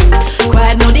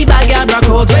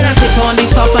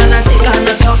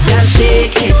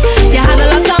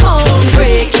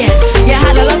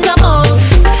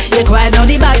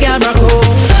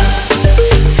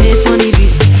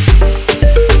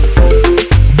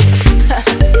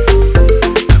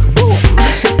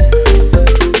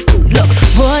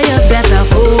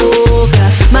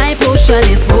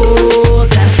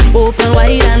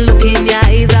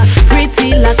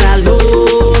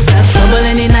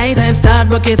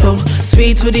rock it out.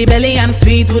 Sweet to the belly and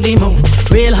sweet to the mouth.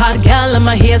 Real hot girl, and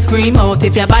my hair scream out.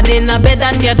 If you're bad in a bed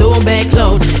and you don't beg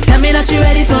loud. Tell me that you're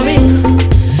ready for it.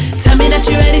 Tell me that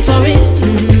you're ready for it.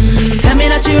 Tell me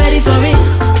that you're ready for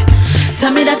it.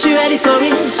 Tell me that you're ready for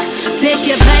it. Take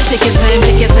your time, take your time,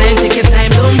 take your time, take your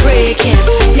time. Don't break it.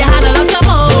 You had a lot of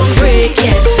more. Don't break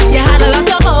it. You had a lot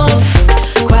of more.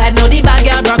 Quiet now the bag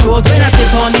girl broke out. When I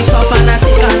tip on the top and I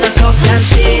tick on the top and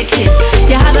shake it.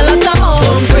 You had a lot of more.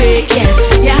 Don't break it.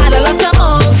 You had a lot of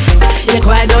more. You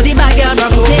quiet now the bag girl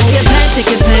broke out. Take your time, take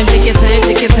your time, take your time,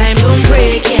 take your time. Don't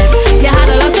break it. You had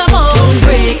a lot of more. Don't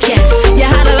break it. You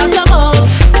had a lot of more.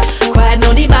 Quiet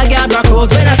now the bag girl broke out.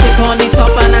 When I tip on the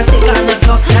top and I tick on the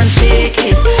top and shake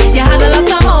it. You had a lot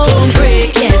of more. Don't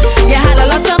break it. You had a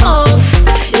lot of more.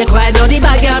 You quiet now the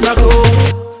bag girl broke out.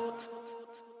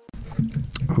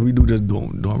 We do just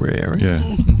don't worry, right? Yeah.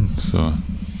 So,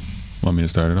 want me to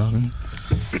start it off then?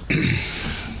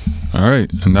 All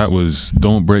right. And that was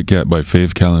Don't Break Yet by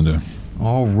Faith Calendar.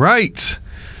 All right.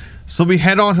 So we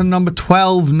head on to number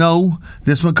 12 now.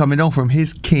 This one coming out from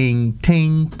his King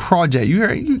Ting project. You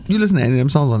listen to any of them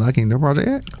songs on that King Ting project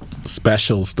yet?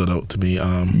 Special stood out to me.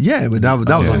 Yeah, but that was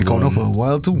only coming out for a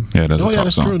while too. Yeah, that's a top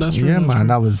that's song. true. That's true. Yeah, that's man,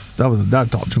 true. that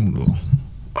top tune though.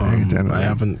 I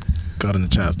haven't gotten a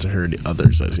chance to hear the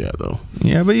others as yet though.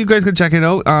 Yeah, but you guys can check it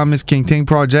out. It's King Ting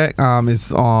project.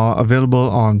 It's available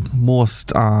on most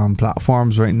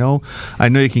platforms right now. I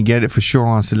know you can get it for sure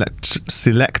on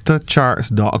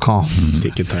selectorcharts.com.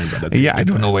 Take your time, brother. Yeah, I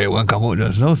don't know where it won't come out.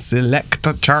 There's no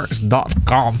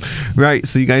selectorcharts.com. Right,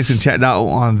 so you guys can check that out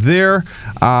on there.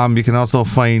 You can also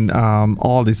find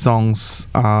all the songs.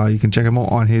 You can check them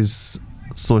out on his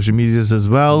social medias as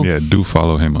well. Yeah, do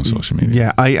follow him on social media.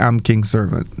 Yeah, I am King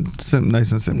Servant.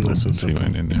 Nice and simple. See what I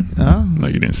did there. Huh? No,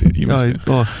 you didn't see it. You missed it.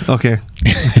 Oh, okay.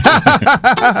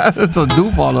 So do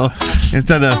follow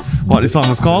instead of what the song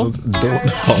is called. Don't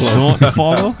follow. Don't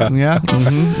follow. Yeah. All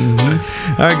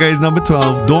right, guys. Number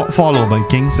 12. Don't Follow by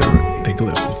King Servant. Take a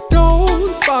listen.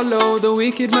 Don't follow the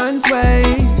wicked man's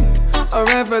way, or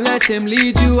ever let him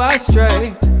lead you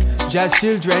astray. Just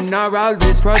children are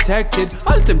always protected.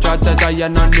 All them trotters are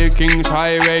on the King's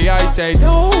highway. I say,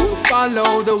 don't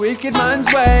follow the wicked man's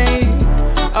way,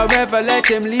 or ever let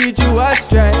him lead you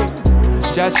astray.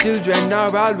 Just children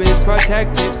are always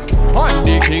protected on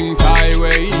the King's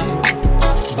highway.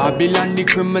 Babylon the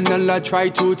criminal try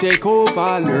to take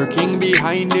over, lurking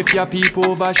behind if you peep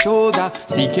over shoulder,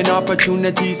 seeking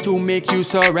opportunities to make you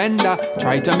surrender.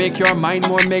 Try to make your mind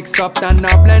more mixed up than a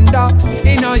blender.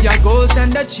 In all your goals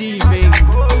and achieving,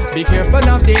 be careful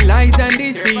of the lies and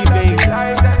deceiving.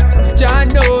 Jah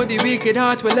know the wicked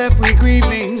heart will left we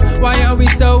grieving. Why are we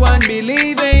so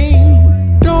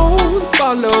unbelieving? Don't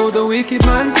follow the wicked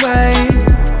man's way,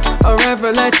 or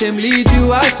ever let him lead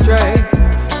you astray.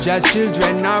 Just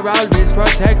children are always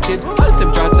protected. All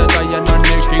them trotters are on the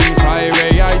King's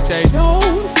highway. I say,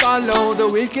 don't follow the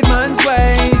wicked man's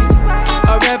way,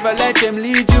 or ever let him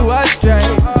lead you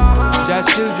astray. Just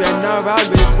children are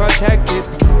always protected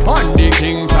on the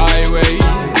King's highway.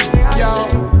 Yo,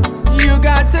 you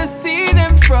got to see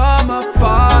them from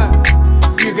afar.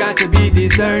 You got to be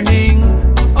discerning.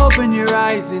 Open your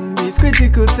eyes in these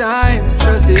critical times.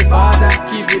 Trust the Father,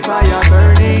 keep the fire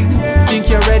burning. Think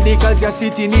you're ready cause you're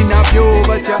sitting in a pew,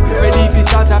 but you're ready if you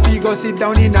start a go sit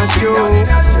down in a stew.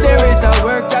 There is a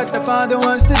work that the Father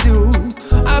wants to do.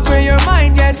 I pray your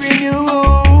mind get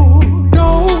renewed.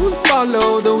 Don't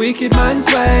follow the wicked man's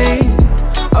way,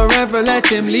 or ever let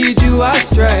him lead you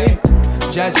astray.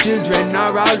 Just children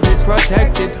are always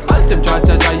protected. All them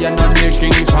trotters are on the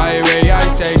King's highway. I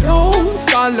say, don't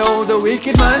follow the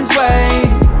wicked man's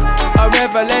way, or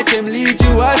ever let him lead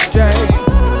you astray.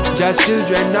 Just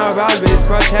children are always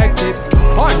protected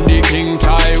on the King's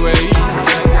highway.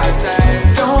 I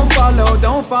say, don't follow,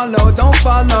 don't follow, don't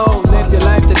follow. Live your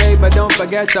life today, but don't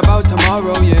forget about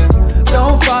tomorrow, yeah.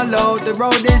 Don't follow, the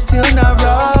road is still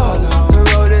narrow. The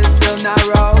road is still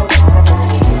narrow.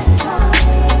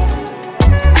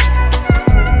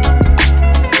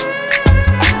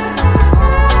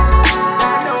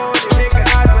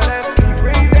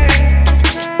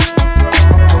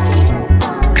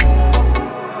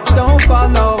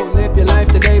 Live your life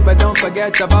today, but don't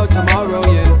forget about tomorrow,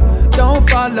 yeah. Don't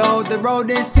follow, the road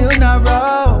is still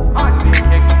narrow.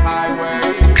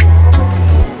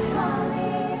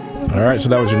 Alright, so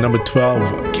that was your number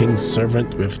 12, King's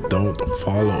Servant with Don't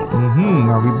Follow.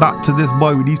 Are we back to this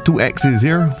boy with these two X's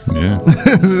here? Yeah.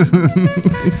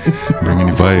 Bringing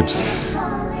the vibes.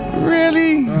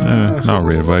 Really? Not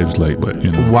rave vibes, like, but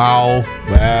you know. Wow.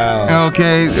 Wow.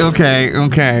 Okay.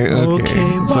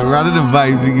 So rather than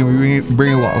vibes, you can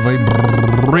bring what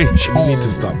vibration. You need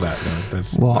to stop that. Man.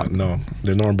 That's what? No,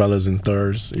 there are no umbrellas in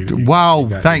stores. Wow.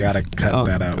 Thanks. You gotta cut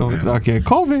that out. Man. Okay.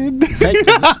 COVID.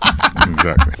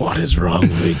 Exactly. What is wrong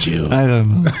with you? I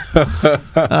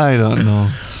don't know.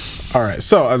 All right.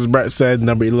 So as Brett said,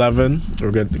 number 11,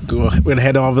 we're gonna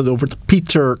head over to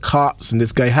Peter Cox, and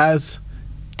this guy has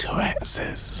 2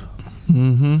 X's.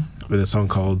 With a song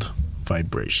called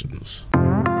Vibrations.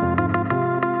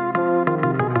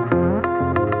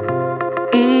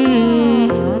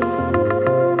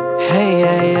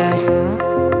 Hey.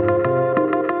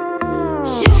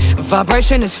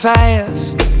 Vibration is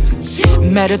fast.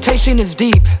 Meditation is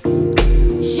deep.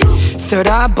 Third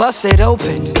eye busted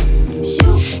open.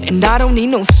 And I don't need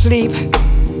no sleep.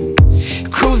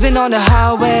 Cruising on the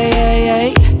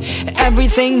highway.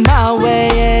 Everything my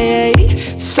way.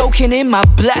 Soaking in my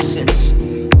blessings.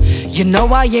 You know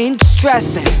I ain't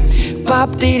stressing.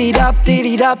 Bop diddy dop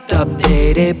diddy dop dop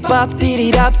diddy bop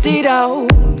diddy dop diddy do.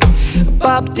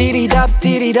 Bop diddy dop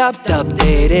diddy dop dop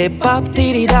diddy bop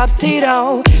diddy dop diddy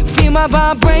do. Feel my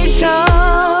vibrations.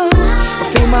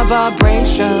 Feel my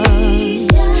vibrations.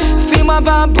 Feel my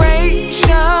vibrations.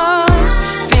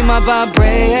 Feel my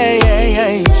vibrations.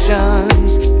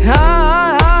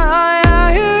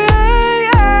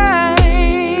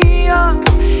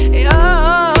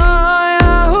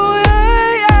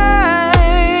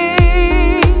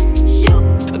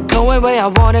 Going where I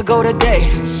wanna go today.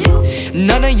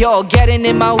 None of y'all getting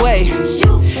in my way.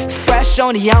 Fresh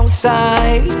on the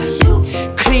outside,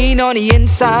 clean on the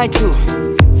inside too.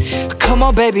 Come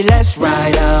on baby, let's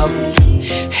ride out.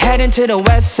 Heading to the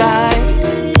west side,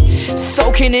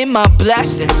 soaking in my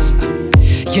blessings.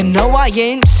 You know I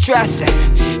ain't stressing.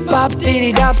 Bop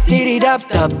diddy dop diddy dop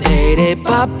dop diddy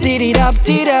bop diddy dop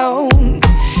diddy do.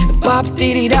 Bop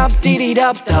diddy dop diddy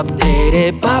dop dop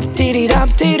diddy bop diddy dop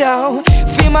diddy do.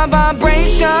 Feel my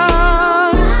vibrations.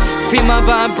 Feel my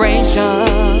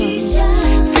vibrations.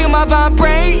 Feel my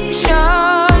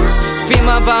vibrations. Feel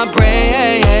my vibrations.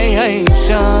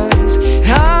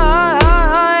 Feel my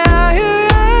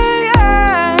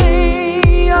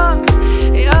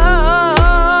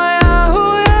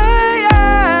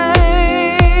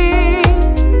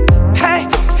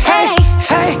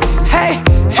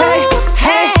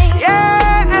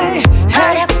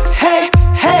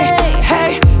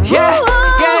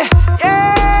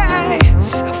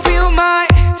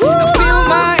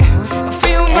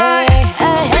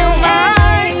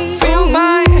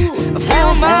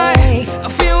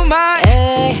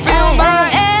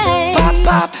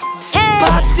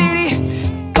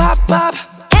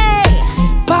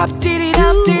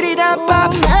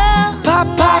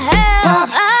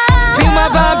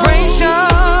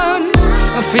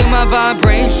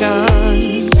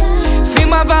vibrations. Feel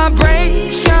my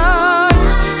vibrations.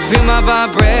 Feel my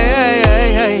vibrations.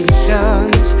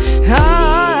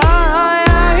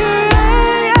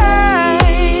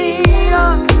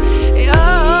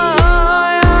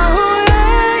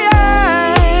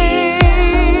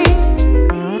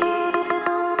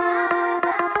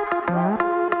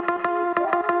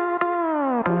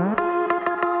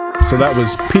 So that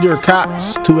was Peter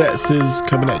Cox, 2 X's,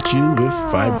 coming at you with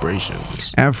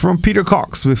Vibrations. And from Peter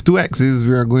Cox with 2 X's,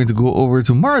 we are going to go over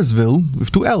to Marsville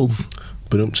with 2 L's.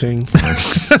 Ba-dum-ching.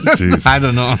 I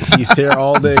don't know. He's here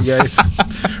all day, guys.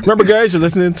 Remember, guys, you're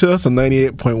listening to us on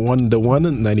 98.1 The One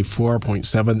and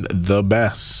 94.7 The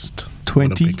Best.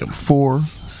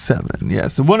 24/7.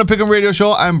 Yes, the Wanna Pick 'em radio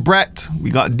show. I'm Brett. We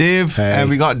got Dave and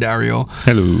we got Dario.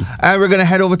 Hello. And we're gonna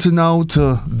head over to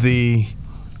the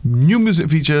new music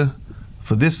feature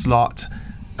for this slot,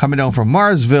 coming down from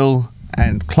Marsville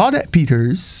and Claudette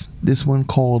Peters. This one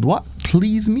called what?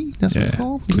 Please Me? That's what it's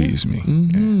called? Please Me.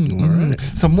 All right.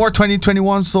 Some more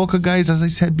 2021 soca, guys, as I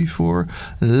said before.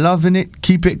 Loving it.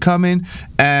 Keep it coming.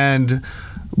 And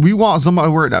we want some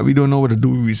other word that we don't know what to do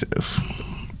with ourselves.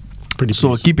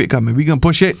 So keep it coming. We gonna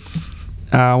push it.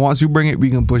 Once you bring it, we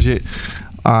gonna push it.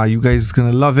 You guys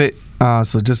gonna love it.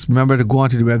 So just remember to go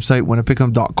onto the website,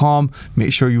 wannapickem.com.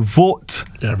 Make sure you vote.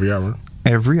 Every hour.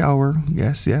 Every hour.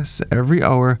 Yes, every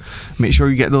hour. Make sure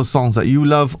you get those songs that you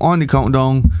love on the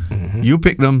countdown. You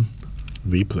pick them.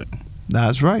 We play.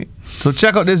 That's right. So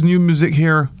check out this new music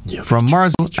here from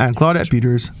Marsville and Claudette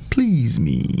Peters. Please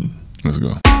Me. Let's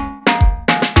go.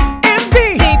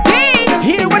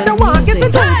 Here what the one get to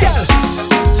do, girl.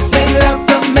 Just make love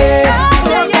to me.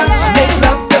 Make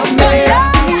love to me.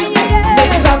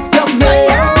 Make love to me.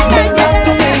 Make love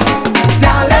to me.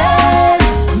 Darling,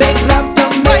 make love to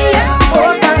me.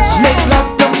 Oh gosh, make love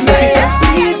to me. Just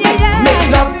please me. Make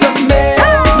love to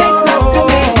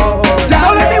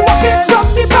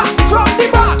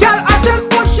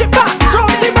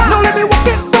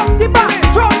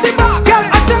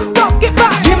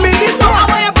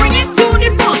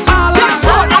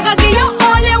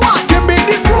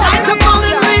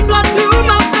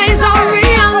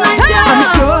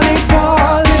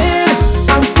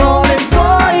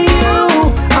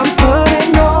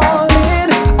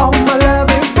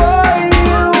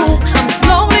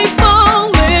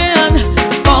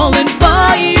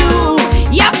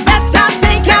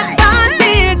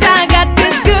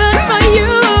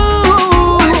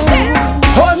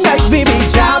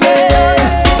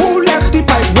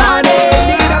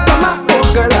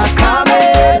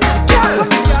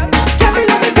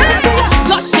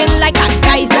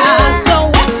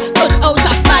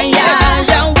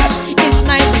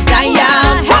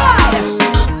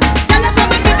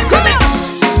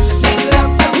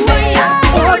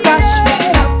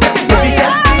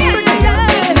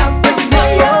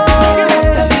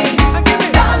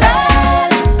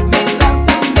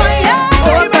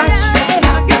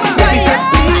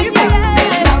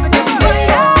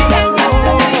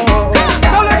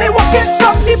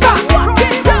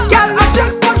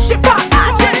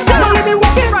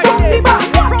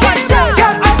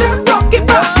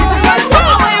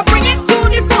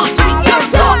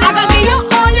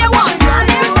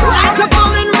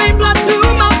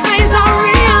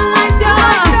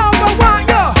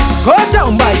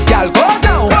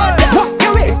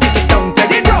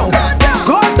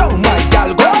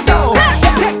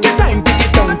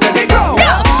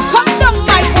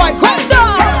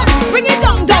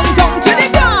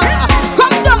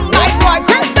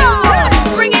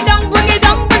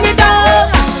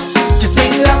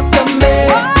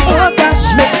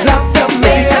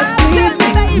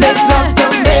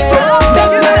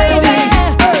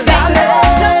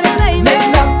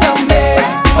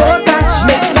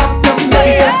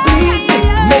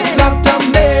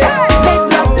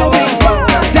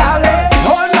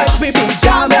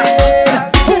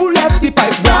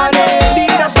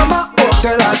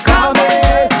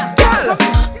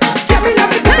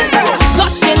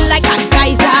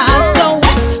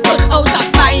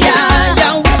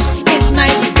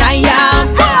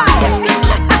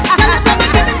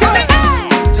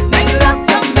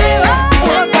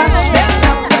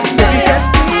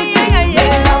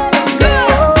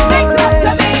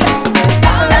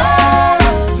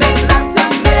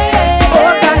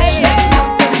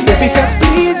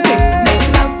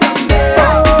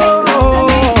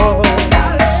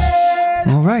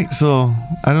So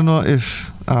I don't know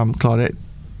if Claudette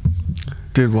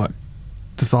did what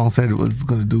the song said it was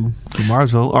going to do for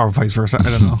Marsville, or vice versa. I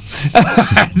don't know.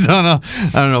 I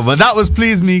don't know. But that was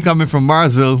Please Me coming from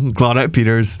Marsville, Claudette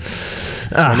Peters.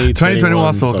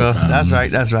 2021 Soca.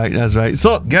 That's right.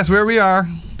 So guess where we are?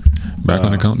 Back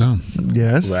on the countdown.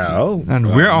 Yes. Well, and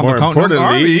we're on the countdown.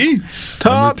 Army,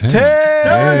 top 10.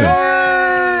 Territory.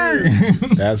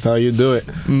 That's how you do it.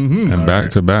 Mm-hmm. And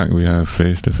back to back, we have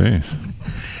Face to Face.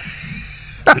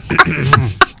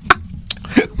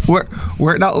 Work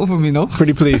that over me, no?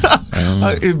 Pretty please.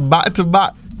 Back to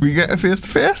back, we get a face to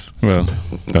face. Well,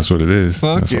 that's what it is.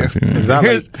 Okay. Is that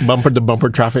like bumper to bumper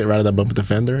traffic rather than bumper to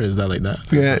fender? Is that like that?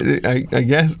 Yeah, I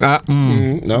guess.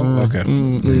 No? Okay.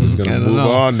 We're just going to move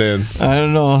on then. I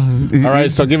don't know. All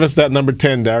right, so give us that number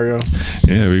 10, Dario.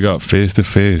 Yeah, we got Face to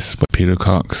Face by Peter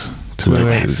Cox. Two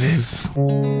X's.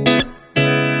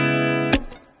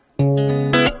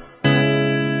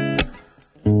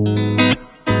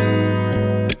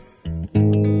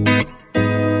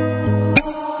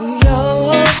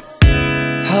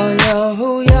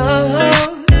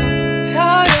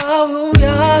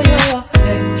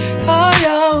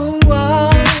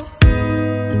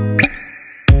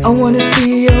 I wanna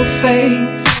see your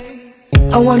face.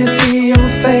 I wanna see your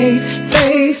face,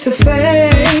 face to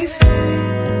face,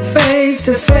 face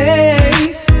to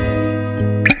face.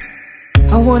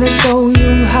 I wanna show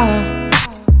you how.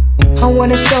 I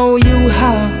wanna show you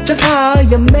how. Just how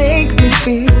you make me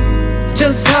feel.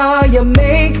 Just how you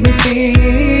make me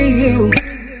feel.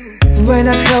 When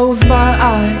I close my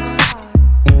eyes.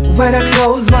 When I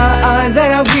close my eyes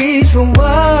and I reach for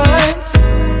words.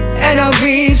 And I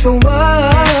reach for words.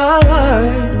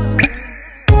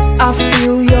 I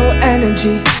feel your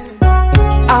energy.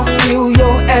 I feel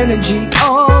your energy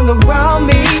all around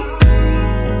me.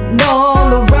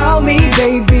 All around me,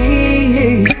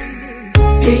 baby.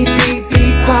 Beep, beep,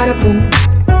 beep, bada boom.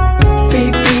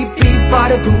 Beep, beep, beep,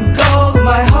 bada boom. Goes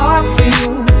my heart for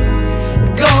you.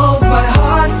 Goes my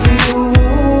heart for you.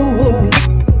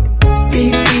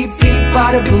 Beep, beep, beep,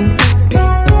 bada boom.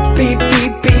 Beep,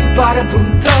 beep, beep, bada boom.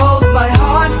 Goes my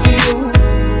heart for you.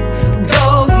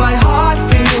 Goes my heart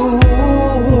for you.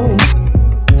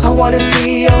 I wanna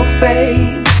see your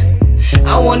face.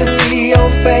 I wanna see your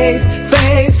face.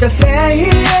 Face to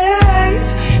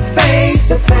face. Face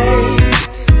to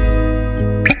face.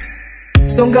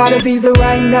 Don't got a visa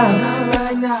right now.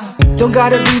 Don't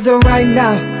got a visa right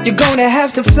now. You're gonna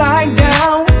have to fly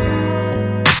down.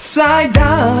 Fly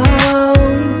down.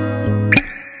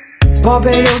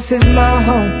 Barbados is my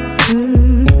home.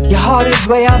 Your heart is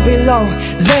where I belong.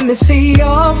 Let me see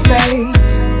your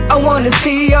face. I wanna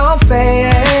see your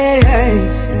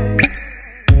face.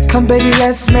 Come baby,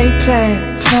 let's make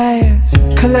plans.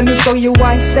 Come let me show you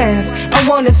white sands. I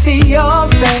wanna see your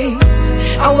face.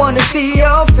 I wanna see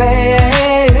your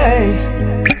face.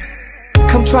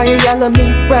 Come try a yellow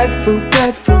meat breadfruit.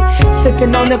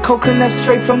 Sipping on the coconut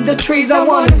straight from the trees. I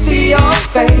wanna see your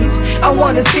face. I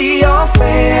wanna see your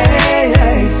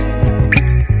face.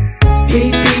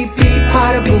 Beep, beep, beep,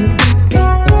 bada boom.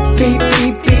 Beep,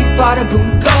 beep, beep, bada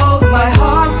boom. Goes my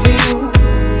heart for you.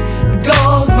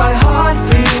 Goes my heart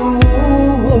for you.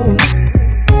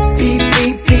 Beep,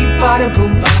 beep, beep, bada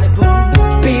boom.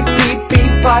 Beep, beep,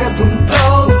 beep, bada boom.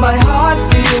 Goes my heart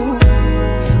for you.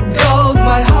 Goes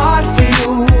my heart for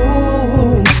you.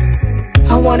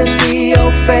 I wanna see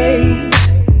your face.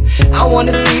 I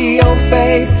wanna see your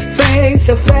face. Face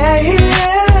to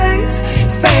face.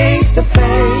 Face to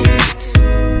face.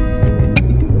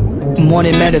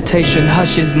 Morning meditation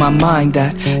hushes my mind.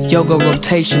 That yoga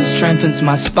rotation strengthens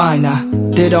my spine. I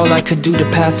did all I could do to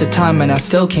pass the time, and I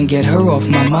still can't get her off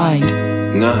my mind.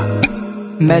 Nah.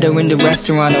 Met her in the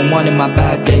restaurant on one of my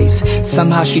bad days.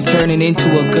 Somehow she turned it into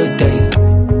a good day.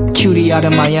 Cutie out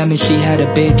of Miami, she had a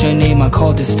Beijing name. I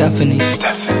called her Stephanie.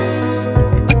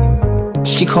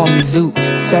 She called me Zoot.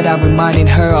 Said I reminded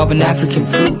her of an African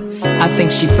fruit. I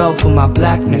think she fell for my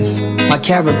blackness, my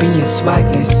Caribbean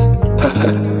swagness.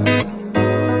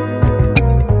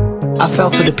 I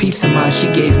fell for the peace of mind she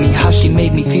gave me. How she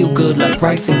made me feel good like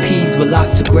rice and peas with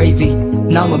lots of gravy.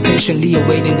 Now I'm patiently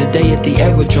awaiting the day at the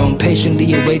aerodrome.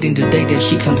 Patiently awaiting the day that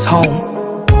she comes home.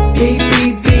 Beep,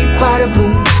 beep, beep, bada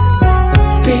boom.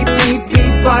 Beep, beep,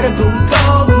 beep, bada boom.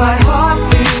 Goes my heart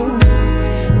for you.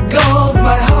 Goes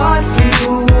my heart for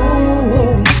you.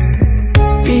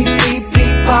 Beep, beep,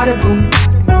 beep, bada boom.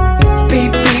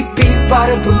 Beep, beep, beep,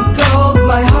 bada boom. Goes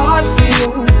my heart for you.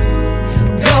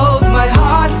 Goes my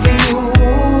heart for you.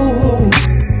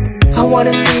 I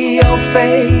wanna see your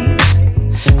face.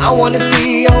 I wanna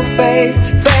see your face.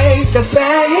 Face to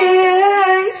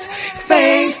face.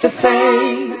 Face to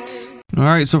face. All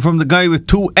right, so from the guy with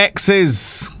 2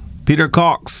 X's, Peter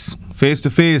Cox, Face to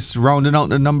Face, rounding out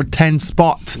the number 10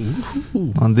 spot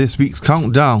on this week's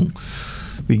countdown.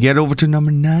 We get over to number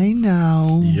 9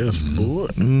 now. Yes, boy.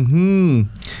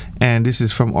 And this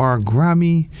is from our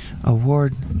Grammy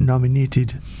Award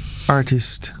nominated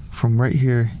artist from right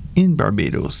here in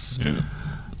Barbados. Yeah.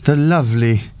 The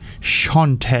lovely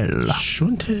Chantel.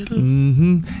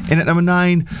 And at number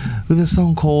 9 with a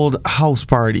song called House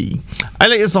Party. I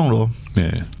like this song though.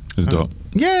 Yeah, it's dope.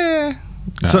 Yeah.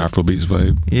 That So- Afrobeats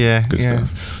vibe. Yeah, Good yeah.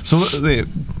 stuff. So wait,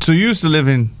 so you used to live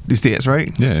in the States,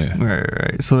 right? Yeah.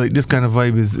 Right. So like this kind of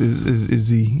vibe is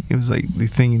it was like the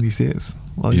thing in the States.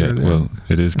 While you Yeah, were there. well,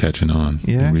 it is catching on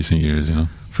Yeah. in recent years, you know.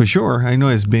 For sure. I know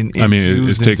it's been I mean, it's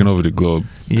infused taken over the globe,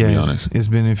 to be honest. It's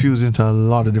been infused into a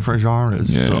lot of different genres.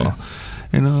 Yeah. So,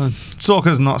 you know,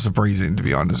 soca's not surprising, to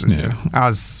be honest with you.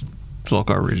 As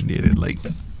soca originated, like,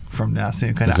 from that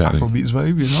same kind Exactly. of Afrobeats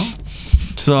vibe, you know?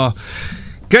 So,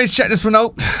 guys, check this one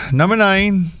out. Number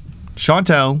 9,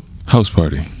 Chantel. House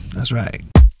Party. That's right.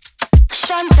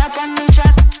 Shanta on the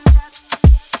track.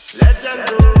 Let them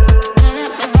go.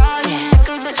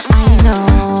 I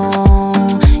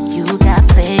know you got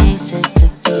places to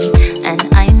be, and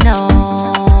I know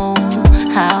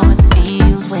how it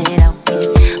feels without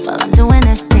me. Well, I'm doing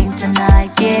this thing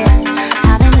tonight, yeah.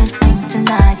 Having this thing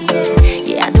tonight, yeah.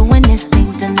 Yeah, doing this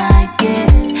thing tonight, yeah.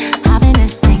 Having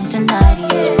this thing tonight,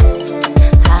 yeah.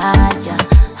 Higher,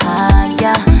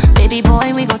 higher, baby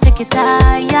boy, we gon' take it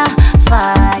higher.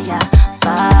 Fire,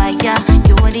 fire,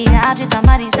 you are the object of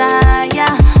my desire.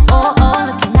 Oh,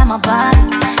 oh, looking at my body.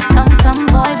 Come,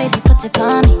 boy, baby, put it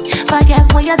on me.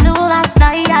 Forget what you do last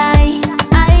night.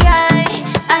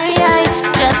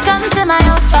 Just come to my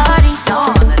house party.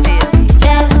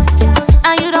 Yeah,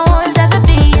 and you don't always have to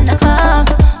be in the club.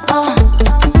 Oh,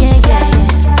 yeah, yeah,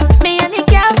 yeah. Me and the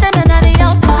girls, them in the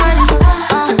house party.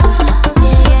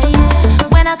 Yeah, yeah, yeah.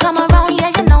 When I come around,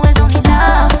 yeah, you know it's only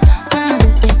love.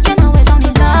 You know it's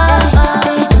only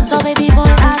love. So baby boy,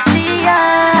 I see ya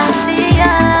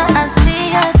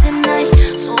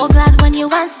tonight. So glad when you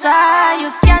answer,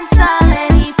 you cancel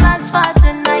any plans for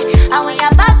tonight. And when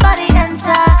your bad body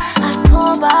enter,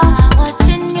 October,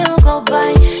 watching you go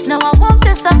by. Now I won't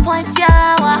disappoint ya,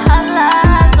 wahala,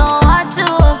 so hard to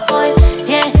avoid.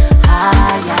 Yeah,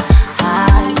 higher,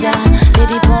 higher,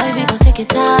 baby boy, we gon' take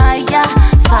it higher.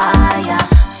 Fire,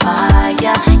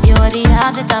 fire, you are the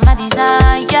object of my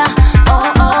desire.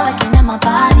 Oh, oh, looking at my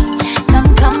body.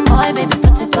 Come, boy, baby,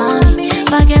 put it on me.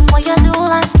 Forget what you do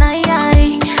last night.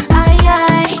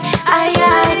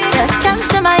 Just come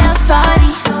to my house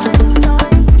party.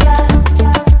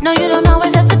 No, you don't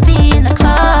always have to be in the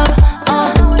club.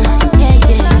 Oh, yeah,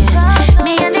 yeah, yeah.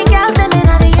 Me and the girls, them in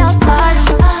the house party.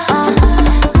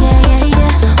 Yeah, yeah,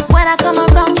 yeah. When I come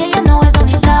around, yeah, you know it's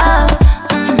only love.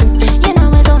 You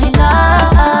know it's only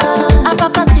love. I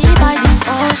pop a tea by the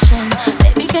ocean.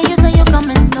 Baby, can you say you're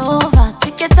coming over?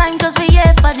 Take your time, cause we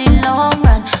here for the long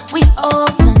run. We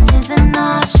open is an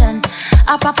option.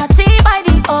 I pop a tea by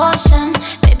the ocean.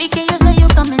 Baby, can you say you're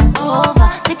coming over?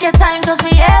 Take your time, cause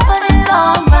we here for the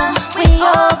long run. We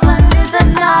open is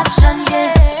an option,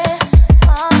 yeah.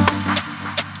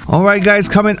 All right, guys,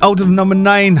 coming out of number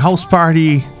 9, House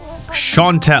Party,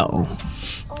 Chantel.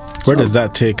 Where does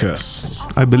that take us?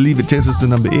 I believe it takes us to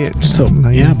number 8. So,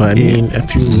 yeah, but I mean,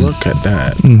 if you look at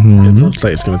that, it looks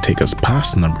like it's going to take us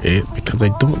past number 8 because I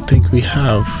don't think we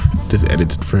have this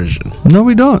edited version. No,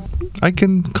 we don't. I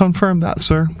can confirm that,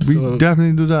 sir. We So-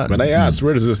 definitely do that. But I asked,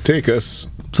 where does this take us?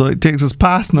 So it takes us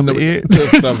past number 8. To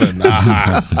 7.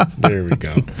 Aha. There we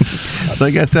go. So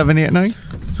I guess 7, 8, 9.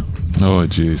 Oh,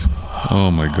 jeez.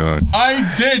 Oh, my God. I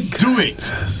did do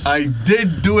it. I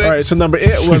did do it. All right, so number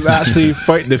 8 was actually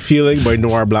Fight the Feeling by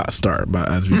Noir Black Star. But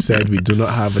as we said, we do not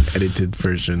have an edited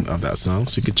version of that song.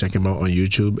 So you can check him out on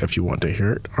YouTube if you want to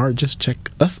hear it. Or just check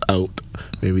us out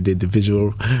where we did the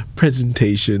visual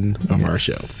presentation of our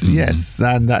show. Yes,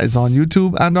 and that is on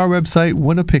YouTube and our website,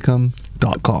 winnipickham.com.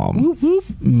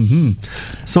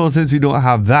 So since we don't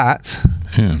have that,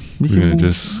 Yeah. We We're can going move- to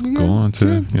just yeah, go on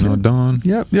to, Dawn.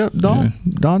 Yep, Dawn.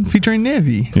 Dawn featuring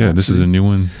Navy. Yeah, this is a new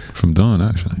one from Dawn,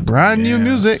 actually. Brand new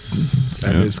music.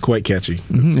 And Yeah. it's quite catchy.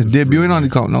 It's debuting on the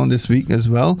countdown this week as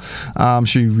well.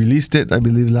 She released it, I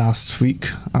believe, last week,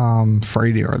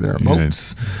 Friday or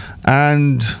thereabouts.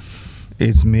 And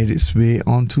it's made its way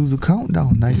onto the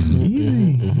countdown. Nice and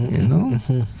easy, you know?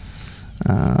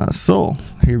 So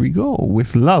here we go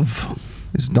with Love.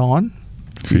 It's Dawn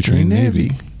Featuring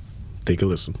Navy. Take a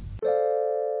listen.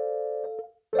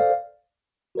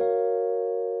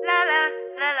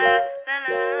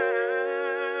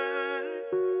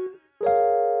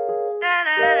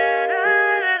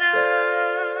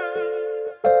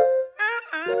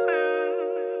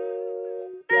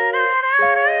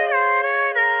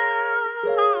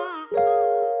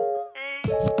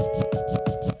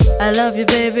 I love you,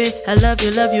 baby. I love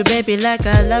you, baby, like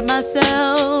I love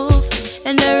myself.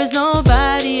 And there is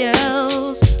nobody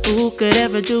else who could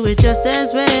ever do it just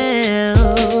as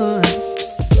well.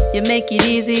 You make it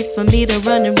easy for me to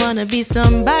run and wanna be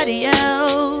somebody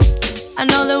else. I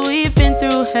know that we've been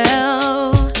through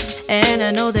hell, and I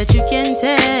know that you can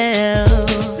tell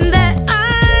that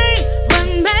I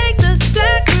would make the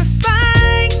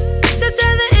sacrifice to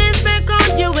turn the ends back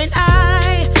on you and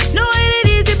I. Know it ain't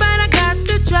easy, but I got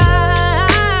to try.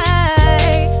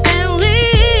 And we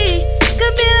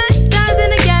could be like stars in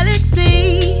the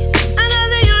galaxy,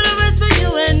 another universe for you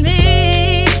and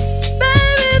me.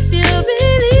 Baby, if you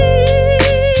believe,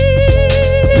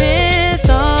 with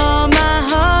all my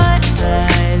heart,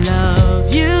 I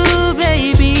love you,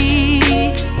 baby.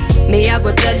 Me, I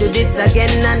go tell you this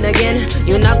again and again.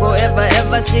 You not go ever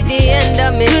see the end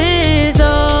of me. With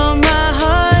all my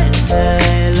heart,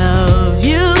 I love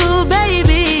you,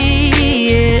 baby.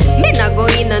 Me not go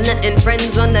in and nothing friend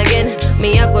zone again.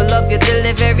 Me, I go love you till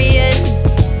the very end.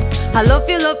 I love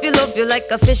you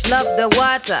like a fish love the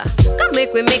water. Come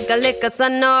make we make a lick a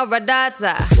son or a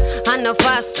daughter. I no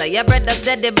faster, your brother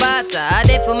steady butter. I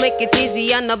dey for make it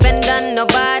easy, I no bend and no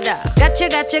bother. Got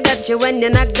you when you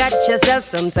not got yourself.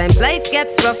 Sometimes life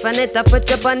gets rough and it I put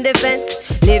you on the fence.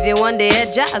 Leave you on the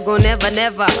edge, I go never.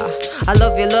 I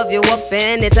love you up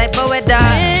any type of weather.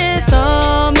 With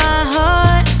all my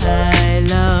heart, I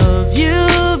love you,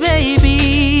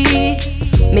 baby.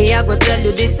 Me, I go tell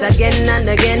you this again and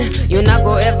again. You not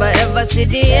go ever see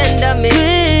the end of me.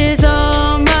 With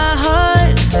all my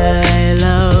heart, I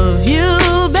love you,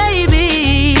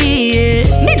 baby.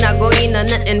 Me not go in and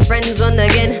nothing friend zone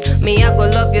again. Me, I go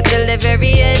love you till the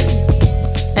very end.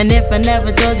 And if I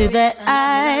never told you that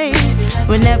I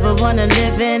would never wanna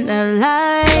live in a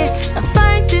lie, I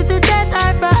fight to the death,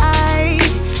 eye for eye.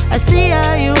 I see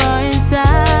how you are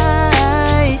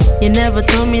inside. You never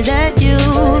told me that you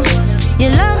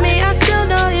love me, I still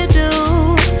know you do.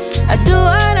 I do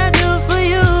what I do for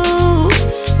you.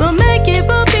 We'll make it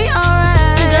both be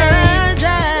alright. 'Cause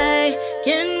I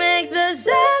can make the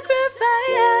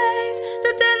sacrifice to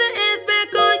turn the ends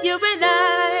back on you and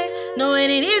I. No, it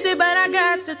ain't easy, but I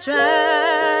got to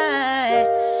try.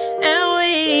 And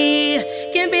we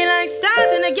can be like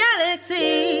stars in the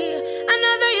galaxy,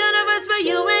 another universe for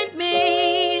you and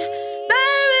me.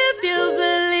 Baby, if you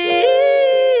believe.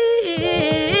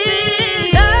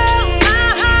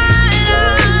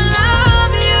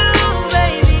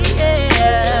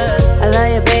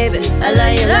 I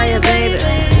love you, baby.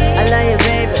 I love you,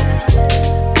 baby.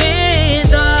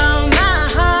 With all my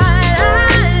heart, I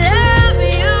love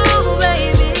you,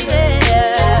 baby.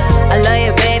 I love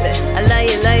you, baby. I love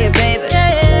you, baby. I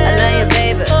love you,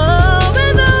 baby. Oh,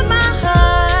 with all my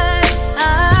heart, I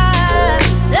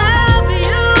love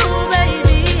you,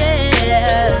 baby.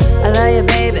 I love you,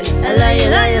 baby. I love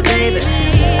you, baby.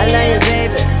 I love you,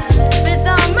 baby. With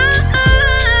all my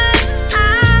heart, I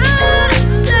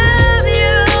love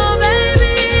you,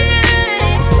 baby.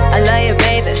 I love you,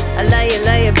 baby. I love you,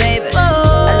 baby. I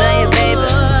love you, baby.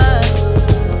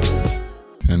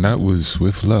 And that was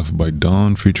With Love by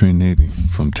Dawn featuring Navy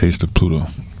from Taste of Pluto.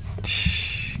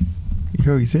 You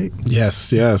hear what he say? Yes.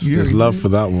 There's love for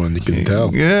that one. You can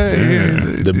tell. Yeah.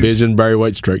 The Bajan Barry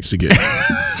White strikes again.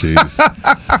 Jeez.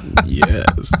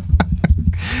 Yes.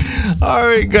 All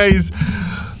right, guys.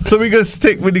 So we gonna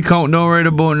stick with the countdown right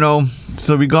about now.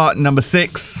 So we got number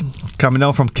 6 coming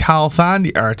out from Calfan,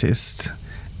 the artist,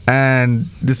 and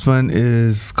this one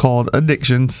is called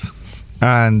Addictions.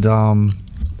 And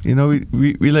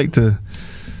we like to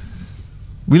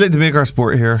make our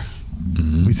sport here.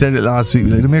 Mm-hmm. We said it last week.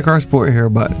 We like to make our sport here,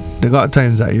 but there got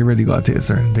times that you really got to take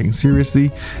certain things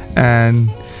seriously.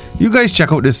 And you guys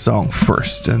check out this song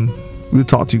first, and we'll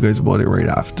talk to you guys about it right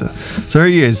after. So here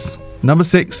he is, number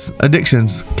 6,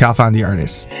 Addictions, Calfan the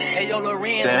artist.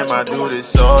 Damn, I do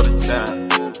this all the time.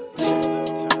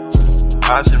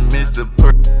 I should miss the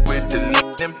perk with the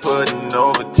lick and putting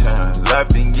overtime. Life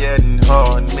been getting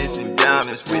hard, missing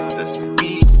downers with the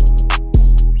speed.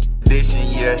 Addiction,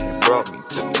 yeah, it brought me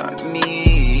to my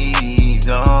knees.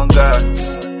 Oh God,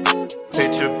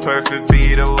 picture perfect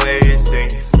be the way it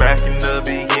seems. Back in the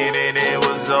beginning, it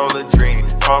was all a dream.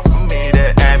 Hard for me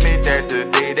to admit that the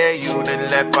day that you done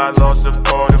left, I lost a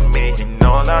part of me. And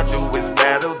all I do is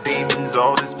battle demons.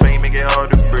 All this pain make it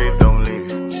hard to breathe. Don't leave.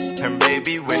 And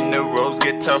baby, when the roads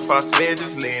get tough, I swear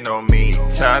just lean on me.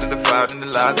 Tired of the fight and the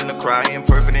lies and the crying.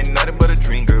 Perfect ain't nothing but a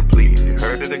dream, girl, please. You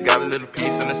heard that I got a little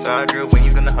piece on the side, girl. When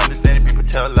you gonna understand it, people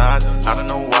tell lies. I don't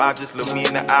know why, just look me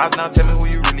in the eyes. Now tell me who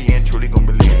you really and truly gonna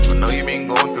believe. I know you been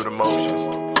going through the motions.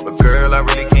 But girl, I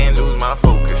really can't lose my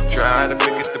focus. Try to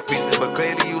pick up the pieces, but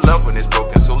clearly you love when it's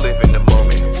broken. So live in the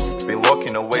moment. Been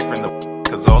walking away from the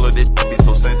cause all of this be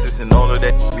so senseless and all of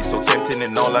that be so tempting.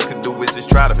 And all I could do is just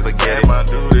try to forget it. I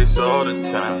do this all the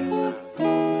time.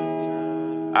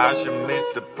 I should miss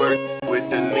the perk with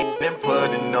the lean and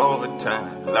putting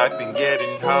overtime. Life been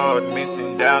getting hard,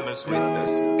 missing downers with the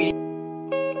speed.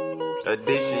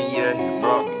 Addiction, yeah, he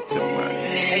brought me to my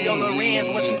knees. Hey, yo, Lorenz,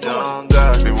 what you doing? Oh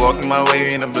God, been walking my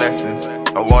way in the blessings.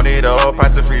 I want it all,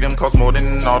 price of freedom cost more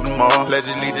than all them all. Pledge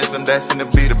allegiance, I'm destined to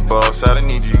be the boss. I don't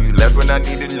need you, you left when I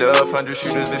needed love. 100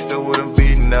 shooters, they still wouldn't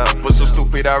be enough. Was so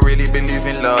stupid, I really believe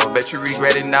in love. Bet you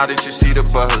regret it now that you see the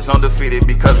buzz. Undefeated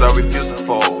because I refuse to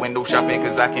fall. Window shopping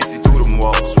cause I can't see through them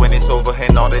walls. When it's over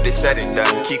and all that is said and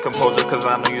done. Keep composure cause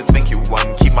I know you think you won.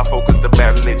 Keep my focus, the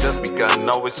battle it just begun.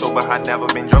 Always sober, I never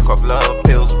been drunk off love.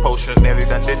 Pills, potions, nearly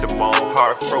done did them all.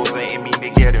 Heart frozen, ain't mean to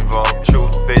get involved.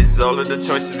 Truth is, all of the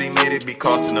choices we made, it be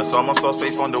costing us. Almost lost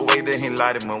faith on the way to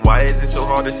enlightenment. Why is it so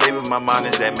hard to save in my mind?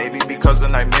 Is that maybe because the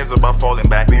nightmares about falling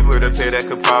back? We were the pair that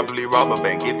could probably rob a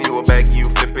bank. Give you a bag, you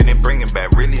flip it and bring it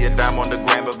back. Really a dime on the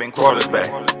gram, but been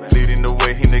quarterback. Leading the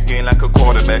way in the game like a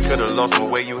quarterback. Could've lost my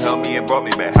way, you held me and brought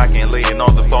me back. I can't lay in all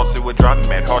the thoughts that would drive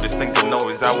me mad. Hardest thing to know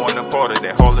is I want a part of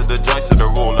that. All of the joints of the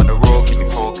roll on the road, keep me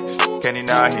focused. Kenny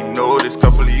now he know this.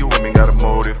 Couple of you women got a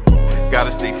motive.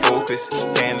 Gotta stay focused.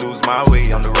 Can't lose my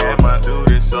way on the road. I do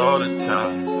this all the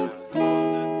time.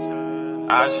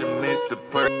 I should miss the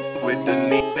perk with the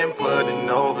lean and putting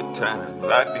overtime.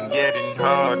 Life been getting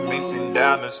hard, missing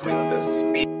downers with the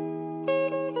speed.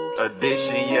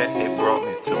 Addiction, yeah, it brought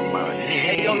me to my knees.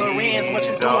 Hey, yo, Lorenz, what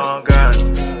you doing? Oh, God.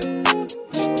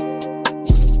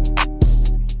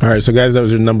 All right, so guys, that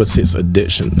was your number 6,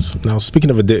 addictions. Now,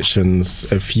 speaking of addictions,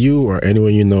 if you or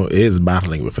anyone you know is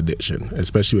battling with addiction,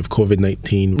 especially with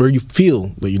COVID-19, where you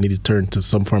feel that you need to turn to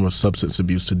some form of substance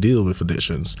abuse to deal with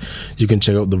addictions, you can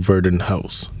check out the Verdun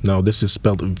House. Now, this is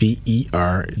spelled VERDUN,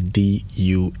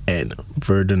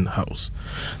 Verdun House.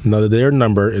 Now, their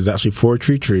number is actually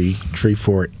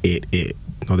 433-3488.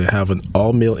 Now, they have an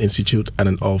all-male institute and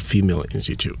an all-female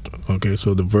institute. Okay,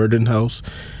 so the Verdun House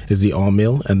is the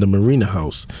all-male and the Marina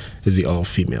House is the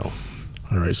all-female.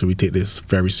 All right, so we take this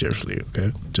very seriously,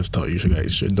 okay? Just thought you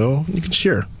guys should know. You can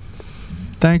share.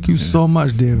 Thank you so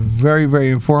much. They're very,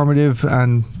 very informative,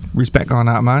 and respect on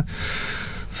that, man.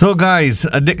 So, guys,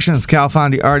 addictions, Calfan,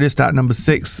 the artist, at number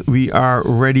 6. We are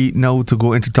ready now to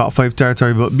go into top 5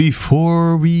 territory. But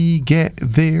before we get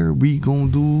there, we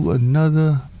gonna do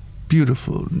another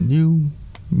beautiful new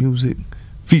music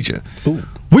feature. Ooh.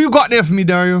 What you got there for me,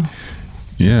 Dario?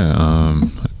 Yeah, I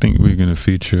think we're gonna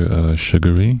feature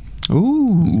Sugary.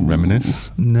 Ooh,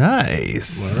 Reminisce.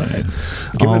 Nice.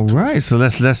 All right. So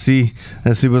let's see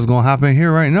what's gonna happen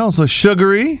here right now. So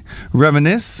Sugary,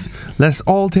 Reminisce. Let's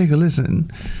all take a listen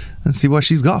and see what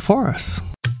she's got for us.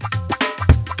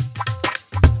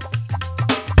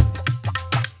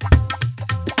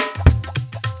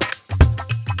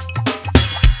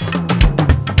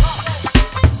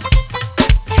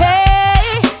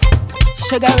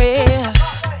 Sugary.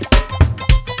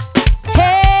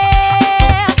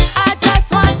 Hey, I just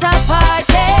want to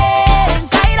party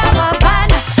inside of a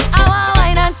pan. I want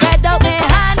wine and spread out my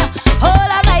hand. Hold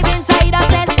a vibe inside a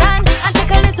session and take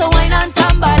a little wine on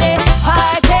somebody.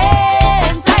 Party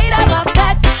inside of a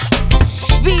fete.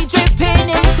 We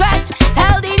dripping in sweat.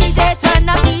 Tell the DJ turn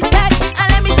up the set and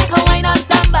let me take a wine on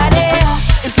somebody.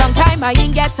 It's long time I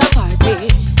ain't get to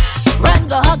party. Run,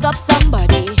 go hug up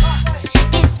somebody.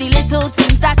 Little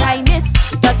things that I miss,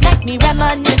 it does make me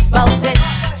reminisce about it.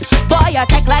 Boy, I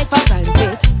take life for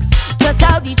granted. To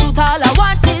tell the truth, all I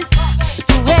want is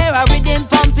to hear a rhythm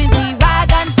pumping, see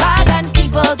rag and flag and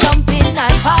people jumping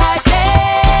and party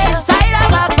inside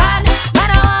of a pan. Man,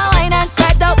 I want wine and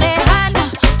spread out my hand.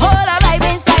 Hold a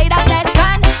vibe inside a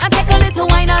session and take a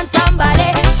little wine on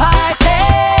somebody. Party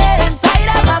inside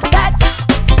of a fete.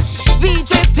 We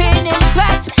dripping in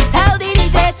sweat. Tell the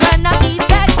DJ turn up the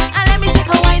set.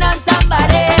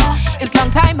 It's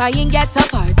long time I ain't get to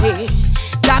party.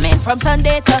 Jamming from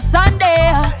Sunday to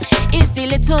Sunday. It's the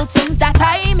little things that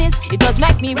I miss. It does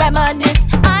make me reminisce.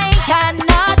 I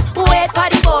cannot wait for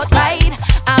the boat ride.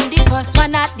 I'm the first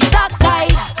one at the dock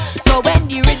side. So when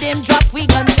the rhythm drop, we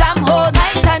gon' jam whole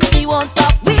night and we won't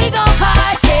stop. We gon'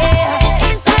 party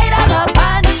inside of a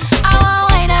pan. I want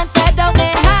wine and spread out my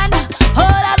hand.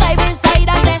 Hold a vibe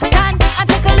inside a session and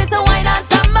take a little wine on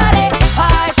somebody.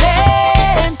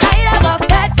 Party inside of a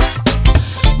fete.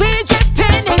 We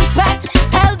dripping in sweat.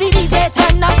 Tell the DJ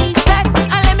turn up the set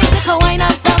and let me take a wine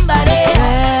on somebody.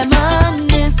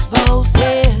 Reminisce about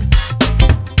it.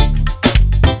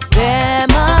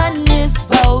 Reminisce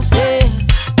about it.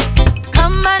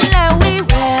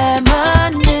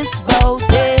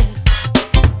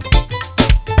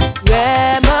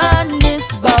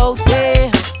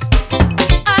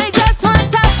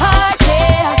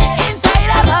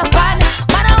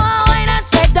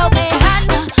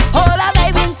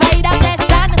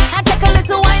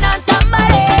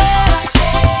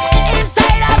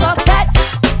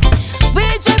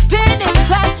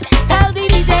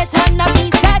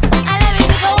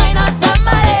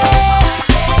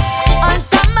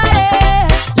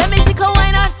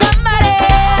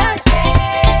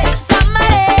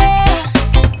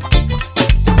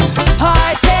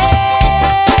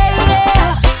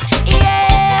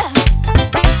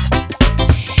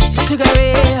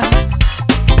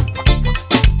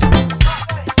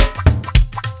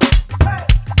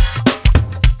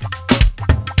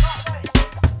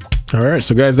 All right,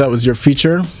 so guys, that was your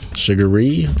feature,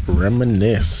 Sugary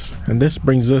Reminisce. And this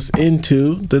brings us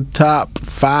into the top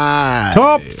 5.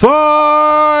 Top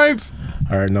 5!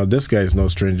 All right, now this guy is no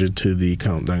stranger to the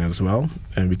countdown as well.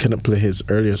 And we couldn't play his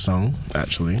earlier song,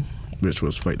 actually, which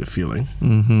was Fight the Feeling.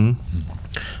 Mm-hmm.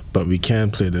 But we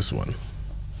can play this one.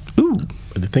 Ooh.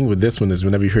 The thing with this one is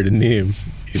whenever you hear the name,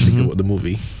 you think about the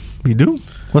movie. We do?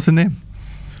 What's the name?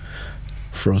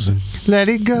 Frozen. Let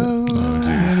it go.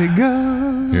 Let it go.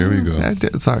 Here we go.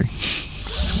 Sorry.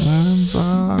 I'm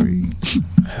sorry.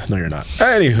 No, you're not.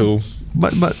 Anywho.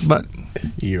 But.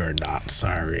 You're not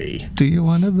sorry. Do you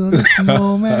want to build a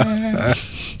snowman?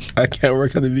 I can't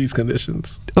work under these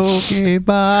conditions. Okay,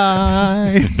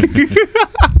 bye.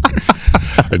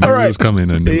 I knew it was coming.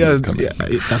 Yeah,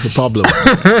 that's a problem.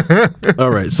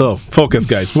 All right, so focus,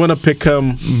 guys. We want to pick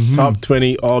top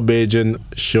 20 All Bajan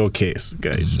Showcase,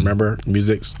 guys. Remember,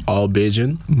 music's All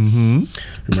Bajan.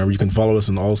 Remember, you can follow us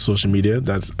on all social media.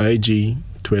 That's IG,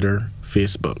 Twitter,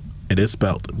 Facebook. It is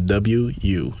spelled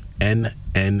WUNNAPICKEM. And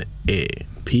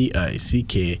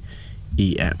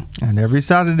every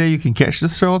Saturday you can catch the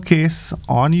showcase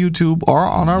on YouTube or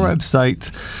on our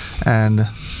website. And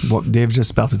Dave just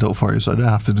spelled it out for you, so I don't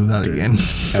have to do that again.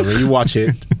 And when you watch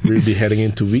it, we'll be heading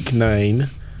into week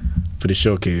 9 for the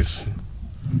showcase,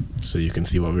 so you can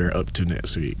see what we're up to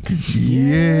next week.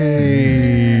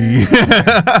 Yay!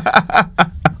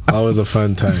 Always a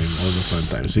fun time.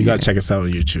 So you gotta check us out on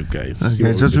YouTube, guys.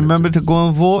 Okay, just remember to go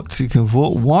and vote. You can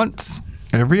vote once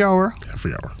every hour.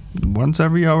 Once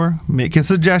every hour. Make your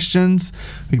suggestions.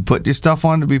 We put your stuff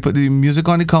on. We put the music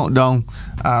on the countdown.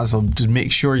 So just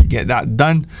make sure you get that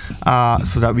done,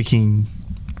 so that we can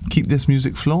keep this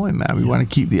music flowing, man. We want to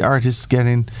keep the artists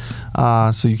getting,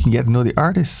 so you can get to know the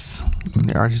artists. And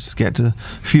the artists get to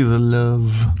feel the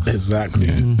love. Exactly.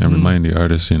 Yeah. And remind the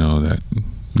artists, that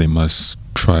they must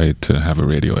try to have a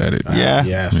radio edit.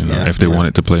 If they want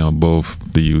it to play on both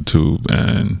the YouTube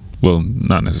and, well,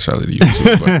 not necessarily the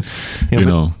YouTube, but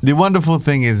but the wonderful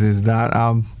thing is that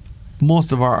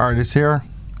most of our artists here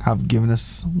have given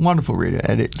us wonderful radio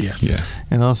edits. Yes. Yeah.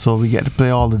 So we get to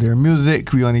play all of their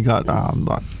music. We only got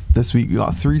this week we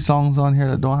got 3 songs on here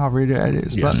that don't have radio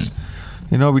edits. Yes.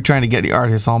 But we're trying to get the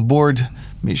artists on board,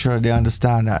 make sure they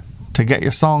understand that to get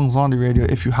your songs on the radio,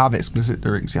 if you have explicit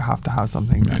lyrics, you have to have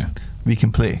something that we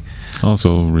can play.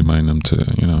 Also remind them to,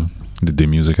 the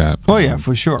music app. Oh yeah,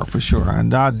 for sure.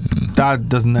 And that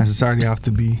doesn't necessarily have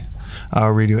to be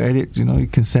a radio edit. You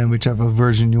can send whichever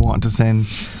version you want to send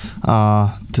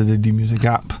to the D Music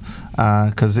app,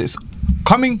 because it's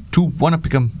coming to Wanna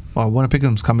Pick 'em. Wanna Pick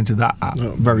 'em's coming to that app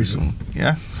very soon.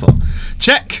 Yeah, so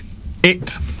check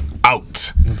it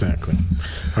out. Exactly.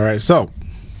 All right, so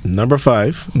number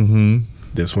 5.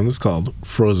 This one is called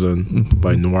Frozen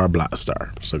by Noir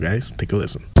Blackstar. So guys, take a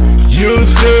listen. You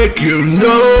think you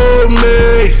know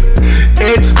me?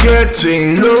 It's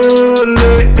getting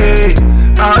lonely.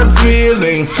 I'm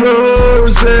feeling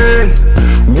frozen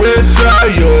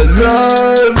without your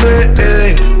loving.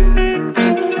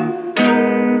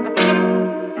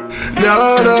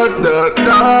 Da da da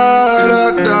da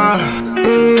da da.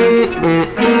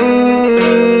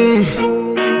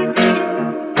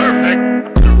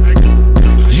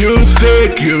 You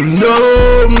think you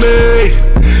know me?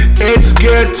 It's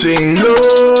getting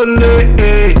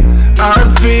lonely.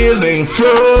 I'm feeling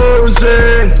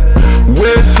frozen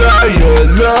without your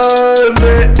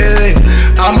loving.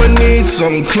 I'ma need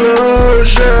some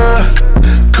closure.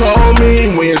 Call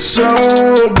me when you're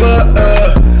sober.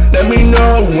 Let me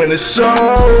know when it's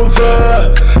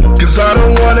over, 'cause I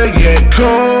don't wanna get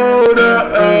colder.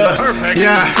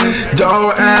 Yeah,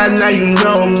 don't act like you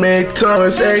know me.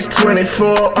 Taurus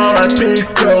 824 RIP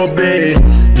Kobe.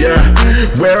 Yeah,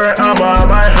 wear it on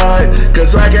my heart,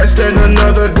 'cause I can't stand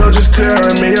another girl just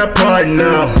tearing me apart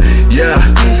now. Yeah,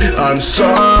 I'm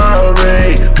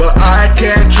sorry, but I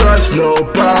can't trust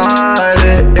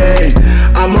nobody.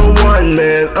 I'm a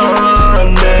one-man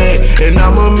army, and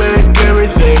I'ma make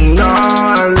everything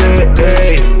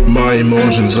gnarly. My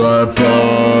emotions are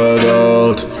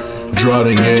bottled,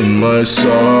 drowning in my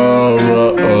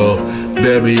sorrow.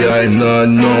 Baby, I'm not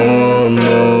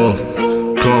normal.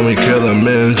 Call me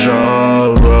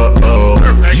Kilimanjaro.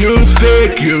 You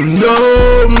think you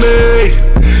know me?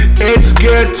 It's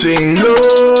getting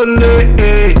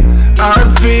lonely.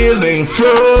 I'm feeling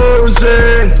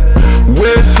frozen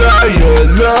without your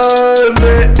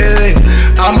loving.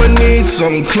 I'ma need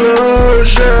some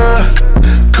closure.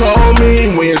 Call me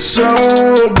when you're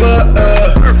sober.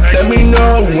 Let me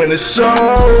know when it's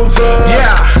over.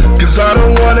 Yeah, 'cause I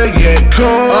don't wanna get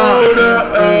colder.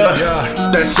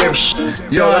 That same shit.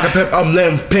 Yo, like a pimp, I'm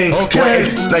limping.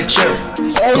 Okay, like chip.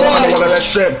 Go on all of that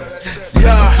shit.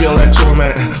 Feel like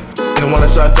Superman. They wanna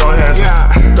start throwing hands.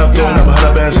 Stop throwing up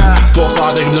 100 bands.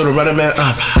 4-5, they can do the running man.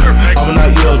 I'm not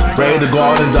yield. Ready to go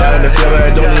out and die in the field. I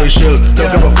don't need a shield.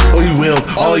 Don't give a f*** what you wield.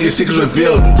 All of your secrets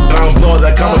revealed. I don't blow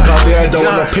like kamikaze. I don't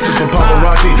want no pictures from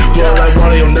paparazzi. Flow like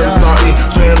water, you'll never start me.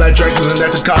 Spinning like Dracula and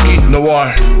that's cocky.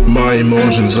 Noir. My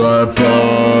emotions are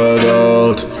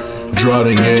bottled,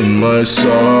 drowning in my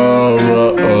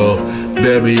sorrow.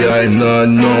 Baby, I'm not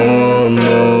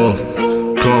normal.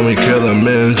 Call me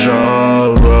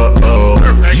Kilimanjaro.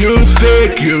 You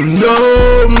think you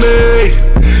know me?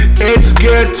 It's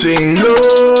getting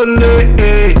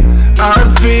lonely.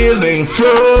 I'm feeling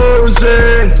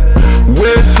frozen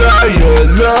without your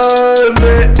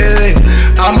loving.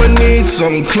 I'ma need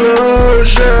some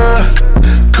closure.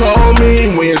 Call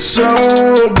me when you're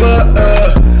sober.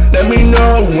 Let me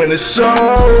know when it's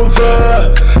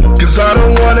over, 'cause I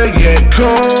don't wanna get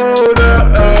colder.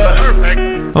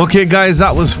 Okay, guys,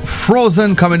 that was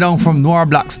Frozen coming down from Noir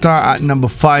Black Star at number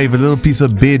 5. A little piece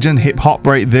of Bajan hip hop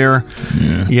right there.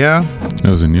 Yeah. It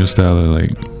was a new style of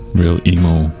like real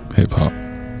emo hip hop.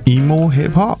 Emo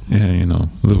hip hop? Yeah, you know,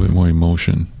 a little bit more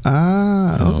emotion.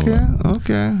 Okay.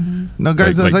 Now,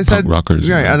 guys, like as I said, rockers,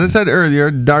 right, as I said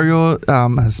earlier, Dario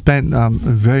has spent a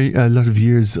lot of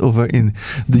years over in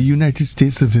the United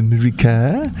States of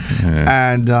America,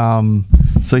 and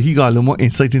so he got a little more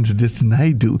insight into this than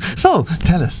I do. So,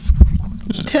 tell us.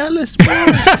 Tell us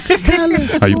more. Tell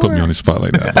us How you put me on the spot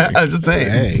like that? I'm just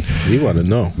saying. Hey, we want to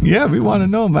know. Yeah, we want to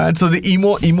know, man. So the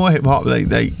emo hip hop,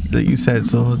 like you said,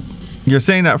 so. You're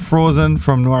saying that Frozen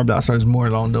from Noir Black Star is more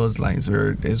along those lines,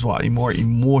 where it's what more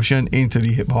emotion into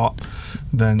the hip hop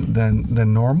than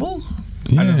normal.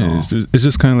 Yeah, it's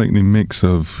just kind of like the mix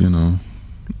of, you know,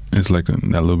 it's like that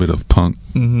little bit of punk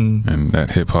and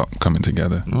that hip hop coming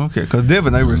together. Okay, because Dave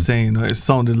and I were saying it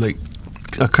sounded like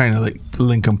a kind of like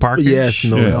Linkin Park. Yes,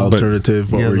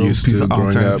 alternative. What we're used to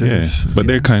growing up. Yeah, but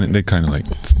they kind of like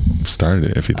started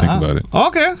it if you think about it.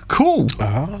 Okay, cool.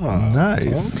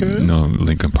 Nice. Okay. You know,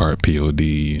 Linkin Park,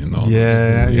 POD, and all.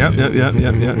 Yeah, yep.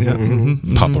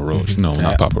 Mm-hmm. Papa Roach, no,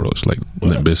 not Papa Roach, like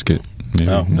Limp Bizkit.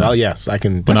 Oh, well, yes, I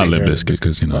can. But not Limp Bizkit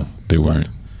because you know they weren't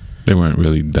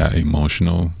really that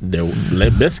emotional.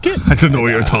 Limp Bizkit? I don't know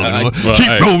what you're talking about.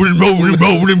 Keep rolling.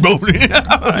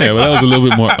 Yeah, but that was a little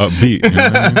bit more upbeat. You know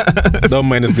what I mean? Don't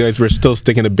mind us, guys. We're still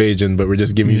sticking to Bajan, but we're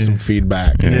just giving you some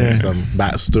feedback and some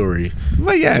backstory.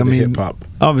 But yeah, I mean, hip hop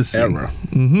obviously era.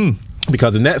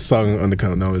 Because the next song on the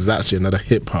countdown is actually another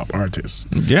hip hop artist.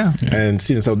 Yeah. And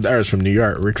since Darius from New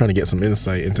York, we're trying to get some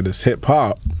insight into this hip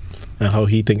hop and how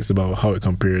he thinks about how it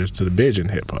compares to the Bajan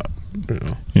hip hop. You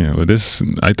know. Yeah, but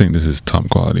I think this is top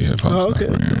quality hip hop stuff. Okay,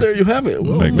 right here. there you have it.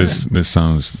 Well, like this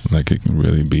sounds like it can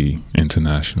really be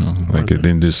international. Like it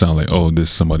didn't just sound like, oh, this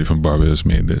somebody from Barbados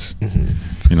made this.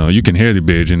 You know, you can hear the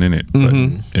Bajan in it, but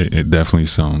it definitely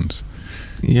sounds.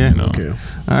 Yeah. You know. Okay.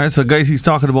 All right, so guys, he's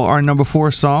talking about our number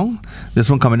 4 song. This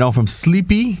one coming down from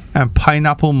Sleepy and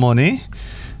Pineapple Money.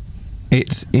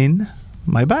 It's in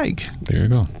my bag. There you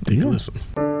go. Take a listen.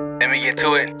 Let me get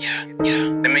to it.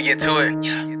 Let me get to it.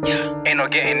 Ain't no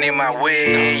getting in my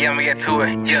way. Let me get to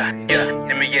it.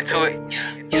 Let me get to it.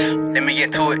 Let me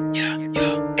get to it.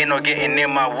 Ain't no getting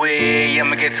in my way.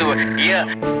 I'ma get to it.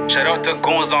 Shout out to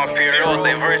Goons on Piro,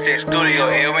 Diversity Studio,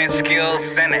 Airwin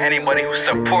Skills, and anybody who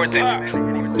supports it.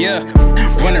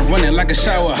 Running like a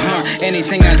shower,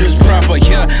 anything I do is proper,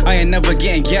 I ain't never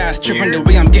getting gas, tripping the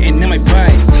way I'm getting in my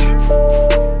bag.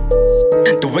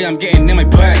 The way I'm getting in my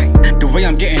bag. The way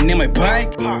I'm getting in my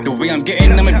bag. The way I'm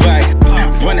getting in my bag.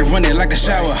 Running like a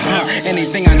shower,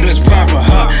 anything I do is proper,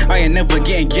 I ain't never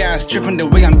getting gas, tripping the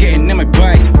way I'm getting in my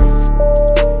bag.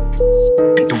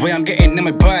 The way I'm getting in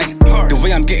my bag. The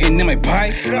way I'm getting in my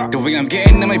bag. The way I'm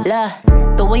getting in my bag.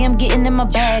 The way I'm getting in my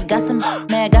bag, got some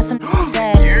mad, got some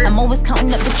sad. I'm always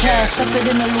counting up the cash, stuff it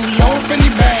in a Louis or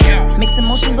Fendi bag. Mixed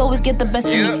emotions always get the best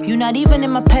of me. You not even in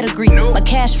my pedigree. My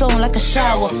cash flowing like a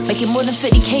shower, making more than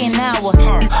 50K an hour.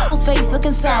 These people's face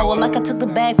looking sour, like I took the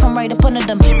bag from right up under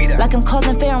them. Like I'm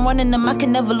causing fear and running them. I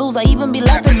can never lose, I even be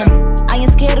lapping them. I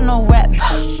ain't scared of no rap,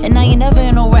 and I ain't never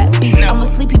in no rap beef. I'm a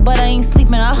sleepy, but I ain't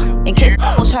sleeping. In case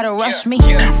people try to rush me.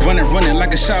 Running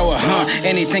like a shower,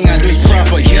 anything I do is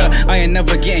proper, I ain't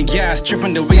never getting gas,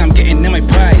 tripping the way I'm getting in my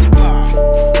bag.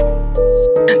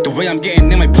 The way I'm getting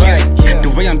in my bag. The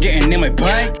way I'm getting in my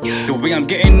bag. The way I'm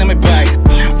getting in my bag.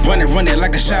 Running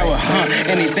like a shower,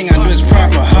 anything I do is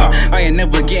proper, I ain't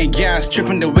never getting gas,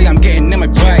 tripping the way I'm getting in my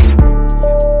bag.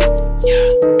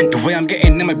 The way I'm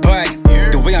getting in my bag.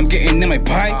 The way I'm getting in my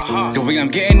bag. The way I'm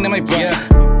getting in my bag.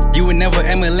 You would never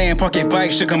Emily pocket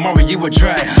bike, shook Amari, you would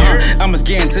try. I must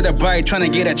get into the bike, tryna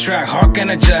get a track, hawk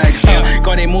and a jag.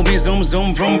 Got it moving, zoom,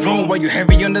 zoom, vroom, vroom, while you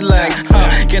heavy on the lag.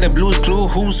 Get a blues clue,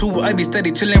 who's who, I be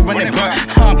steady chillin', running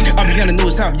back. I be on the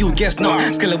news, how you guess no.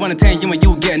 Scale of 1 to 10, you and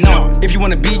you get no. If you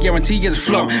wanna be, guarantee it's a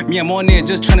flop. Me, I'm on there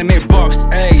just tryna make bops.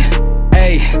 Ayy,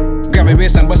 ayy. Grab a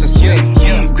wrist and bust a sway.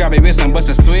 Grab a wrist and bust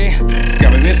a sway.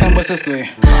 Grab a wrist and bust a sway.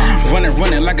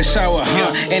 Running like a shower,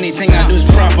 Anything I do is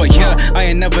proper, I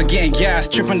ain't never getting gas,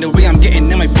 tripping the way I'm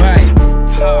getting in my bike.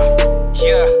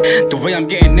 The way I'm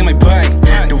getting in my bike.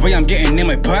 The way I'm getting in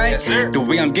my bike. The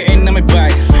way I'm getting in my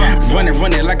bike.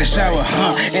 Running like a shower,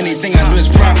 Anything I do is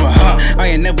proper, I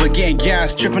ain't never getting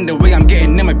gas, tripping the way I'm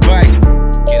getting in my bike.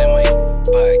 Get in my bike.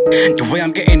 The way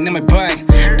I'm getting in my bike.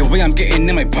 The way I'm getting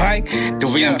in my bike. The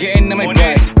way I'm getting in my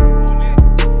bike.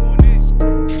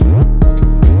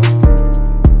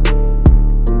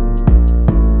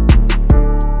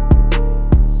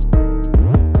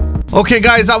 Okay,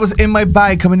 guys, that was In My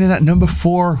Bag, coming in at number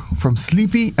 4 from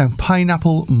Sleepy and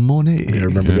Pineapple Monet. Yeah,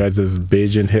 remember, guys, this is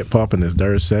Bajan hip hop, and as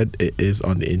Darius said, it is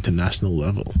on the international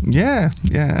level. Yeah,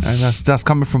 and that's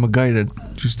coming from a guy that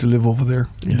used to live over there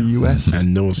in the US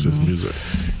and knows his music.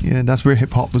 Yeah, that's where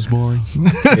hip hop was born.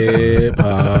 Hip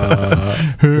hop,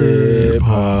 hip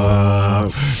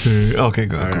hop. Okay,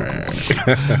 good.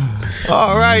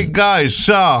 All right, guys.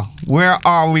 So where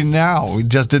are we now? We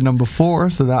just did number 4,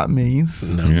 so that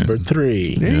means number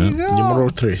 3. There you go. Numero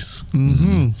 3. So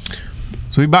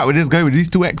we back with this guy with these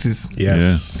 2 X's.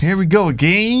 Yes. Here we go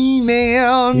again,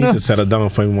 man. He needs to settle down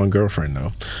and find one girlfriend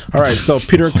now. All right, so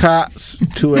Peter Katz,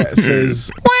 2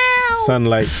 X's,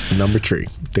 Sunlight, number 3.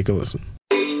 Take a listen.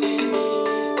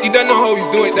 You don't know how he's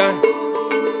do it, Dan.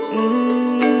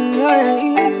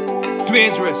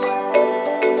 Dangerous.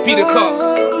 Peter Cox,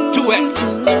 2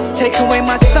 X's. Take away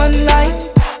my sunlight,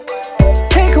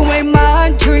 take away my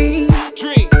dream.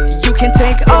 You can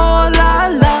take all I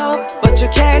love, but you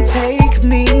can't take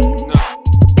me.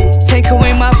 Take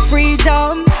away my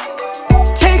freedom,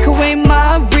 take away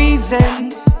my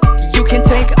reasons. You can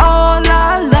take all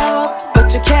I love,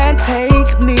 but you can't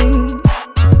take me.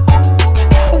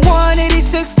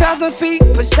 186,000 feet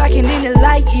per second in a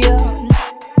light year.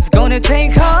 It's gonna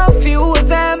take a few of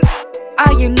them.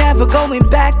 I ain't never going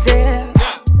back there.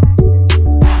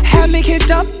 Had me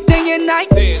kicked up day and night.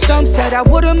 Some said I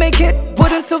wouldn't make it,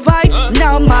 wouldn't survive.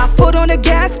 Now my foot on the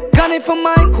gas, gunning for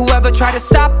mine. Whoever tried to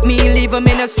stop me, leave them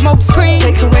in a smoke screen.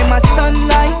 Take away my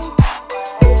sunlight,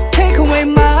 take away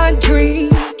my dream.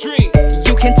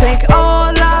 You can take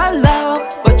all I love,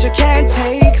 but you can't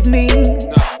take me.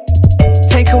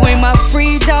 Take away my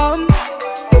freedom,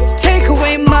 take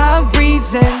away my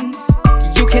reasons.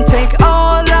 You can take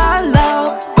all I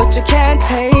love, but you can't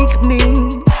take me.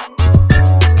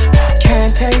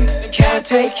 Can't take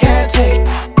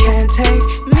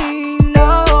me,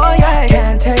 no, yeah. Can't take me, no, yeah.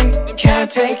 Can't take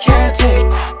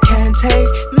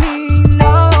me,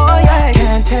 no, yeah.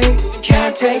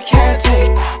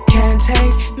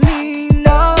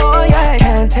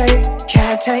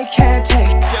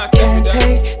 Can't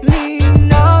take me,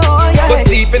 no, yeah. Was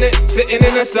deep in it, sitting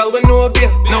in a cell with no beer.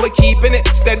 Now we keeping it,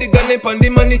 steady gunning pon the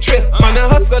money trail. Man, I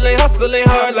hustling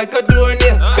hard like a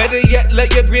doornail. Better yet,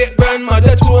 like your great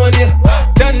grandmother told you.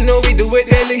 Don't know we do it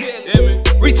daily.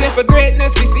 Reaching for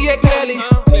greatness, we see it clearly.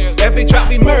 Every trap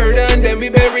we murder and then we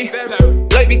bury.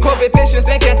 Like we COVID patients,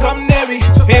 they can't come near me.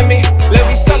 Hear me? Let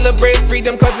me celebrate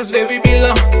freedom, cause it's where we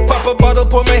belong. Pop a bottle,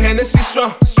 pour my Hennessy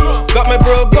strong. Got my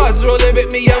bro gods rolling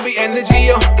with me and we energy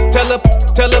on. Tell up,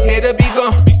 here to be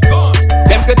gone.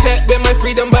 Them could check with my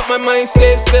freedom, but my mind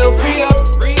stays still. Free up.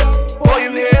 Boy,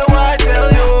 you hear what I tell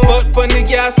you? Fuck on the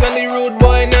gas and the rude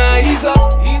boy, nah, ease up.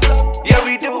 Yeah,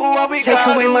 we do what we take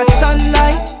away my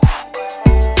sunlight,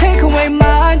 take away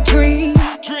my dream.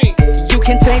 You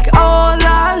can take all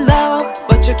I love,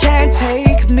 but you can't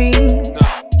take me.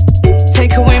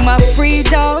 Take away my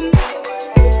freedom,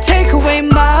 take away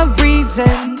my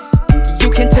reasons. You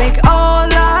can take all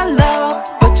I love,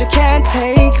 but you can't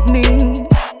take me.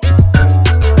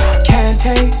 Can't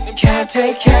take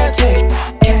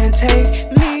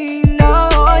me,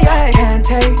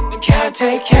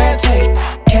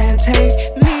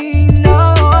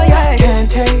 no, yeah.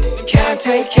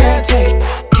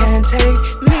 Can't take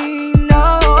me,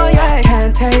 no, yeah.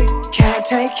 Can't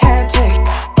take me, no, yeah.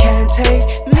 Can't take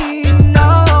me, no,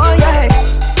 yeah.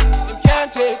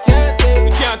 Can't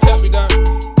take me down.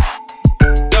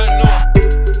 Don't know.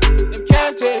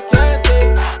 Can't take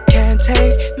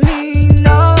me,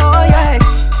 no, yeah.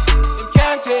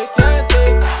 Can't take.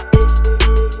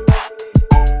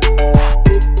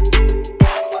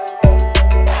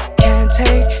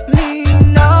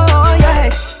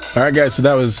 right, guys. So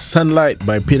that was Sunlight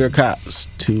by Peter Katz,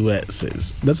 2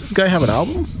 X's. Does this guy have an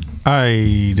album?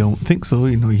 I don't think so.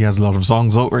 You know, he has a lot of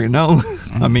songs out right now.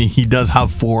 I mean, he does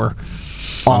have 4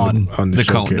 on the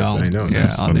countdown. I know. Yeah,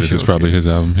 so this is probably his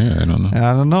album here. I don't know.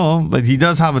 I don't know, but he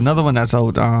does have another one that's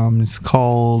out. It's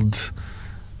called.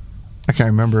 I can't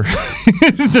remember.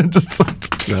 Thank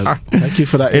you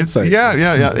for that insight.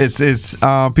 Yeah. It's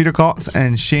Peter Cox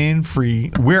and Shane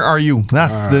Free. Where Are You?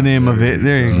 That's the name of it.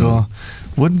 There you go.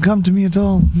 Wouldn't come to me at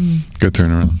all. Good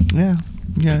turnaround. Yeah.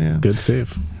 Good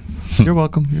save. You're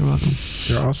welcome. You're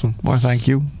awesome. Well, thank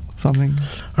you. Something.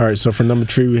 All right, so for number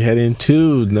 3, we head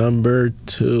into number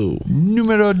 2.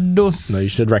 Numero dos. Now, you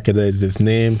should recognize this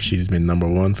name. She's been number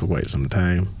 1 for quite some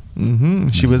time.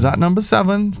 She was at number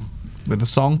 7 with a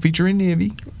song featuring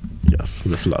Navy. Yes,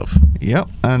 with Love. Yep,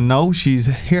 and now she's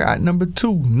here at number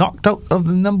 2, knocked out of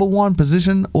the number 1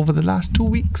 position over the last 2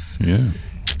 weeks. Yeah.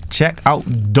 Check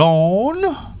out Dawn.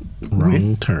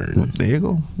 Wrong Turn. There you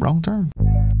go, Wrong Turn.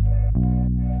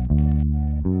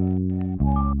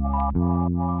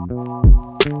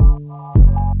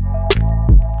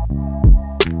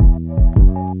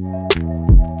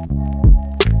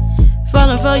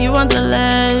 Falling for you on the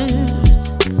left,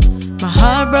 my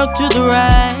heart broke to the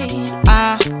right.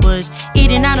 I was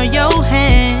eating out of your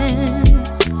hands,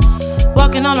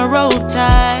 walking on a road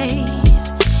tight.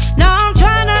 Now I'm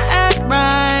trying to act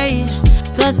right,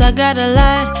 plus I got a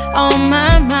lot on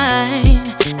my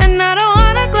mind, and I don't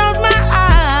wanna close my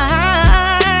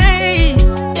eyes,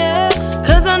 yeah,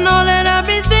 'cause I know that I've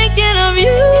been thinking of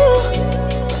you,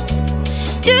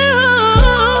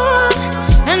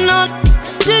 and all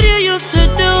shit you used to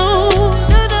do.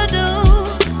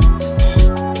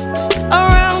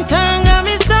 Around town got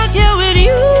me stuck here with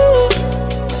you.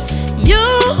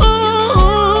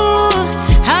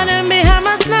 Hiding behind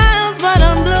my smiles, but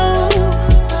I'm blue.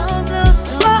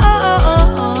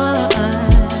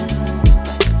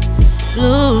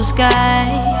 Blue sky,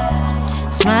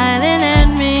 smiling at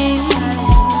me.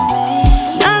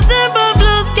 Nothing but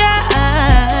blue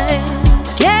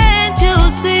skies. Can't you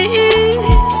see?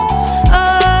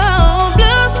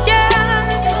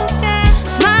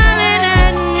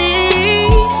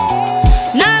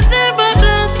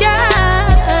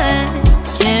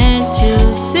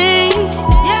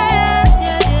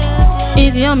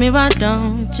 Easy on me, why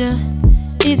don't you?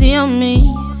 Easy on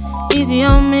me, easy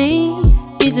on me.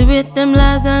 Easy with them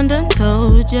lies I done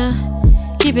told ya.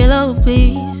 Keep it low,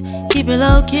 please, keep it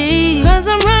low key. 'Cause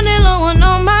I'm running low on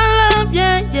all my love,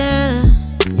 yeah.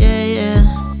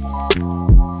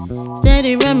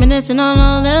 Steady reminiscing on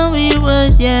all that we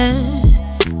was, yeah.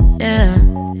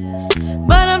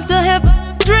 But I'm still here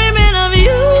dreaming of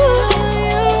you.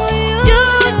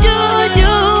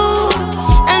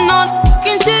 And all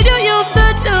the shit you used to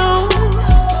do.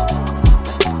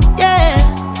 Yeah.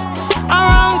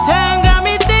 Around town got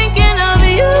me thinking of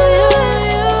you.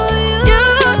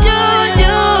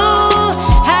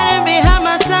 Hiding behind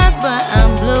my signs, but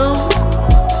I'm blue.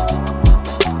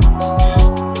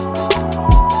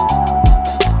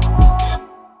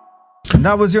 And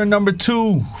that was your number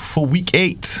 2 for week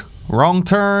 8. Wrong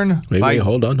Turn. Wait,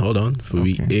 hold on. For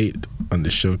week 8 on the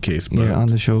showcase. But yeah, on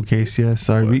the showcase, yes.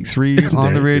 Sorry, week 3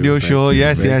 on the radio show.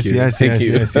 Yes.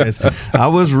 I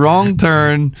was Wrong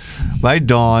Turn by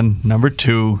Dawn, number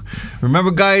 2.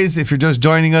 Remember, guys, if you're just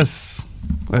joining us,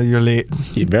 well, you're late.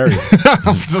 You're very.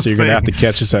 So you're going to have to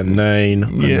catch us at 9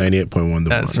 on 98.1 The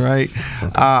That's right.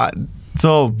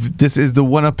 So this is the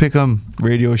Wanna Pick'em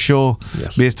radio show,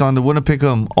 based on the Wanna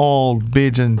Pick'em All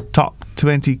Bajan Top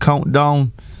 20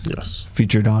 Countdown. Yes.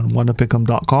 Featured on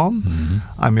wannapick'em.com.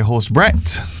 I'm your host,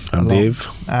 Brett. I'm Dave.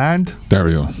 And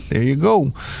Dario. There you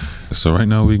go. So right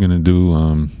now we're going to do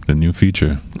the new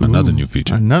feature. Another new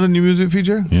feature. Another new music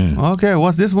feature? Yeah. Okay,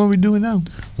 what's this one we're doing now?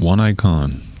 One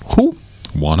Icon. Who?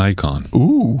 One Icon.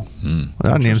 Ooh.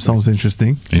 That name sounds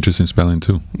interesting. Interesting spelling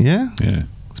too. Yeah? Yeah.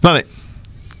 Spell it.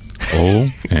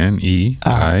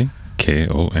 Oneikon.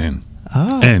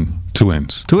 Oh. N. 2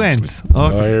 N's. 2 N's. Okay.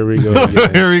 Oh, here we go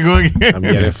again. Here we go again. I'm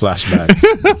getting flashbacks.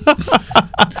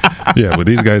 Yeah, but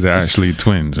these guys are actually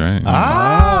twins, right?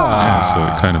 Yeah, so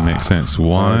it kind of makes sense.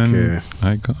 One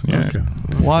icon. Yeah. Okay.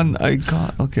 One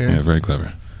icon. Okay. Yeah, very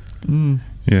clever.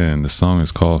 Yeah, and the song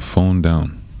is called Phone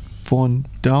Down. Phone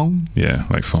Down? Yeah,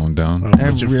 like phone down. I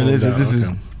realize that this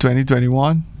is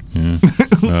 2021. Yeah.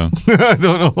 Well, I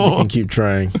don't know. You can keep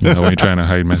trying. You know, when you're trying to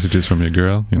hide messages from your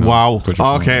girl. You know, wow. put your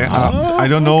phone Okay. down. I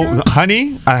don't know.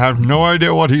 Honey, I have no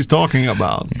idea what he's talking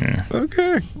about. Yeah.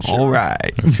 Okay. All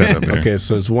right. Set up there. Okay,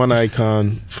 so it's One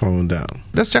Icon, Phone Down.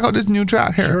 Let's check out this new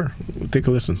track here. Sure. Take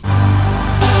a listen.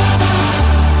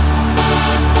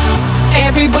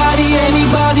 Everybody,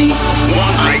 anybody.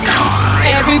 One icon.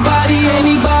 Everybody,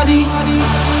 anybody.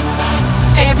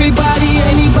 Everybody,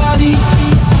 anybody.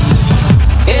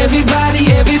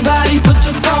 Everybody, everybody, put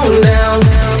your phone down.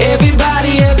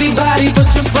 Everybody, everybody,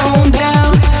 put your phone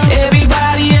down.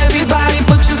 Everybody, everybody,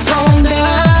 put your phone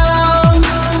down.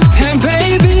 And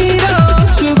baby,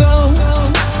 don't you go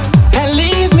and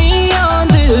leave me on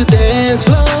the dance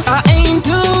floor. I ain't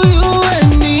do you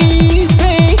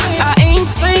anything. I ain't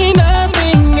say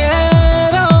nothing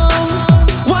at all.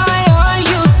 Why are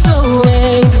you so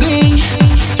angry?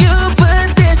 You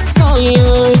put this on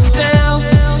yourself.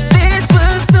 This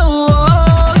was so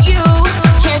all you.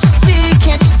 Can't you see?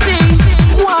 Can't you see?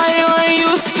 Why are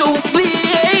you so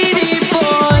bleedy,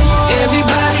 boy?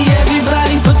 Everybody,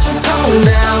 everybody, put your phone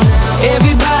down.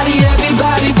 Everybody,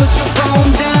 everybody, put your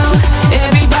phone down.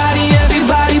 Everybody,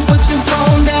 everybody, put your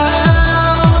phone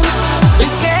down.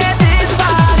 Let's get this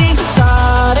party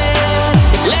started.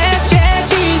 Let's get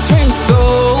these drinks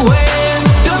going.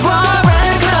 The bar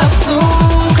and club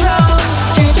soon close.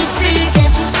 Can't you see? Can't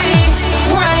you see?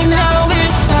 Right now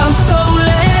it's time, so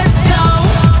let's go.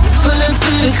 Pull up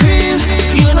to the crib.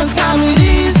 You know time it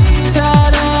is.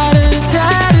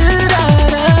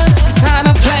 Time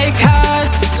to play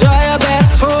cards. Try your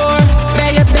best for.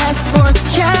 Make your best for.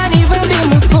 Can't even be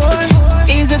my score.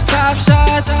 Is a top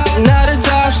shot, not a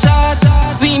drop shot.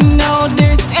 We know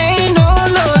this ain't no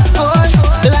low score.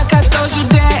 Like I told you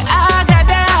that I got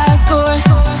the high score.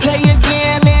 Play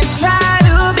again and try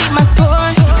to beat my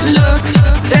score. Look,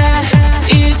 that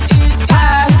it's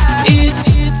high,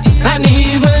 it's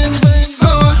uneven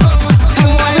score.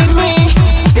 Come on with me,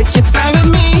 take your time with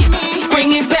me.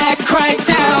 Bring it back right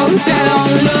down, down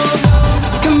low.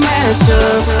 Come match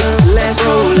up, let's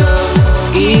roll up.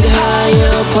 Get high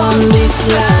up on this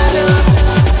ladder.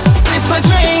 Sip a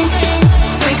drink,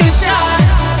 take a shot,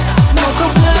 smoke a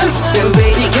blunt, then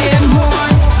baby get more.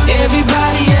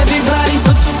 Everybody, everybody,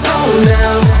 put your phone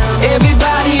down.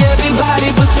 Everybody,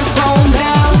 everybody, put your phone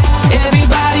down.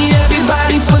 Everybody,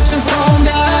 everybody, put your phone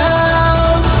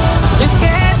down. Let's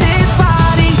get this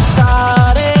party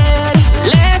started.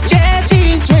 Let's get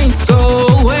these drinks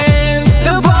going.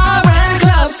 The bar and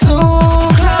club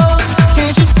soon close.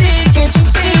 Can't you see? Can't you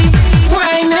see?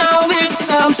 Right now it's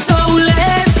time, so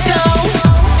let's go.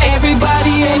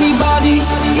 Everybody, anybody.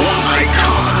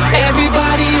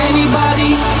 Everybody,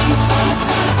 anybody.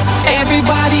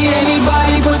 Everybody,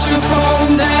 anybody, put your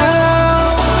phone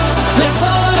down. Let's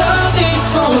put all these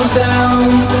phones down.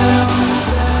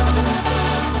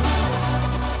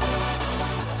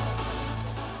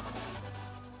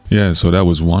 Yeah, so that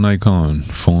was One Icon,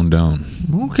 Phone Down.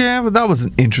 Okay, but that was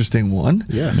an interesting one.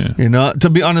 Yes. Yeah. You know, to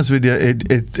be honest with you,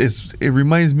 it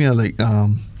reminds me of like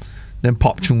them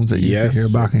pop tunes that you used to hear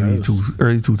back in the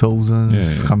early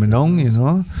 2000s coming down, you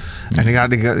know. And they got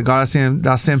that same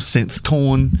synth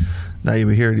tone that you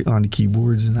would hear on the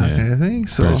keyboards and that kind of thing.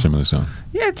 So very similar sound.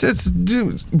 yeah, it's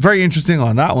very interesting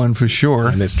on that one for sure.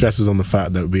 And it stresses on the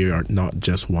fact that we are not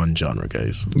just one genre,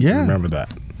 guys. Yeah. Remember that.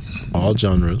 All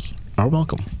genres are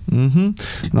welcome.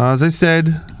 Now, as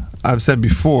I've said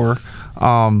before,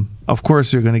 of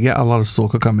course you're going to get a lot of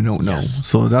soca coming out now.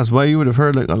 So that's why you would have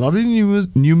heard like a lot of the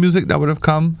new music that would have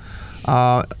come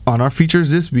on our features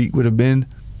this week would have been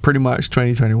pretty much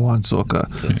 2021 soca.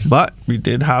 Yes. But we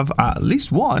did have at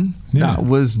least one that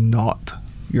was not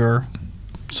your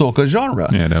soca genre.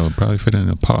 Yeah, that would probably fit in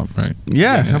the pop, right?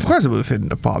 Yeah, of course it would fit in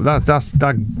the pop. That's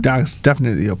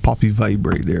definitely a poppy vibe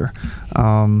right there.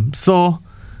 So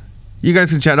you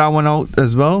guys can check that one out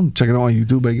as well. Check it out on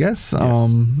YouTube, I guess.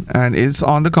 And it's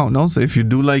on the countdown. So if you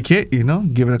do like it, you know,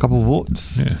 give it a couple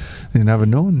votes. Yeah. You never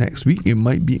know. Next week it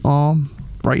might be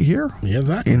right here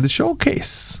in the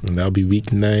showcase. And that'll be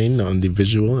week 9 on the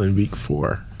visual and week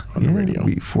 4 on the radio.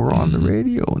 Week 4 on the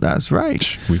radio. That's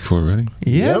right. Week 4 already?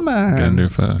 Yeah, man. Getting there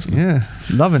fast. Man. Yeah.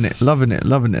 Loving it.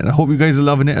 I hope you guys are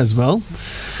loving it as well.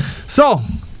 So,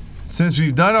 since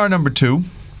we've done our number 2,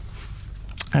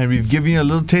 and we've given you a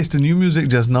little taste of new music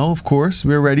just now, of course,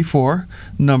 we're ready for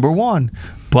number 1.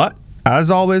 But,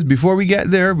 as always, before we get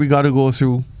there, we got to go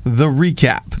through the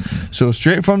recap. So,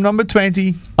 straight from number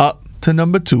 20 up to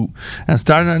number 2. And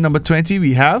starting at number 20,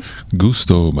 we have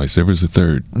Gusto by Sivers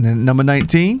III. And then number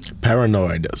 19,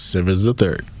 Paranoid, Sivers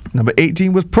III. Number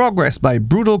 18 was Progress by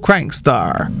Brutal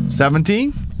Crankstar.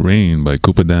 17, Rain by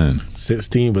Cooper Dan.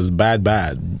 16 was Bad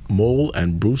Bad, Mole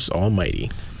and Bruce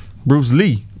Almighty. Bruce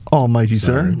Lee Almighty,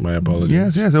 sir. My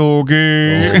apologies. Yes,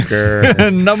 okay.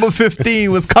 Number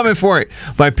 15 was Coming For It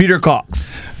by Peter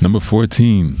Cox. Number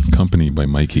 14, Company by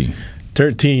Mikey.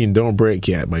 13, Don't Break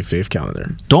Yet by Faith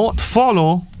Calendar. Don't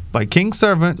Follow by King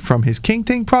Servant from his King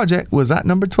Ting project was at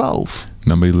number 12.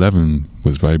 Number 11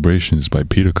 was Vibrations by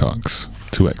Peter Cox,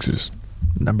 2 X's.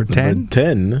 Number 10. Number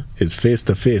 10 is Face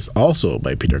to Face, also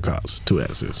by Peter Cox, 2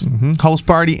 X's. House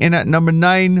Party in at number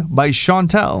 9 by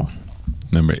Chantel.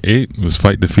 Number 8 was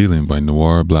Fight the Feeling by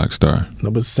Noir Black Star.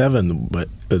 Number 7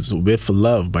 is With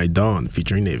Love by Dawn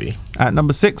featuring Navy. At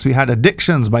number 6 we had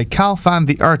Addictions by Calfan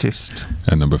the Artist.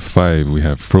 At number 5 we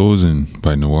have Frozen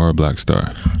by Noir Black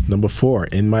Star. Number 4,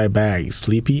 In My Bag,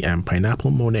 Sleepy and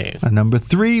Pineapple Monet. And number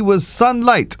 3 was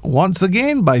Sunlight, once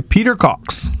again by Peter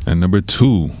Cox. And number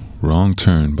 2, Wrong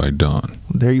Turn by Dawn.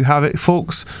 There you have it,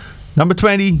 folks. Number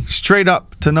 20 straight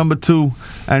up to number 2,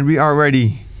 and we are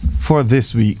ready for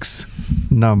this week's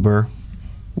number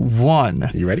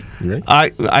 1. You ready?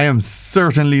 I am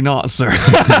certainly not, sir.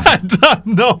 I don't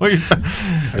know what you're talking.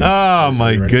 Oh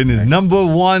my goodness. Number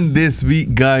 1 this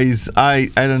week, guys. I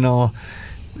don't know.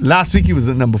 Last week he was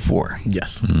at number 4.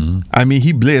 Yes. I mean,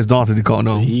 he blazed onto the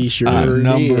countdown. He sure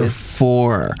number did.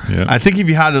 4. Yep. I think if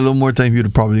he had a little more time, he would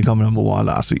have probably come number 1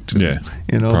 last week too. Yeah.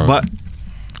 You know, probably. but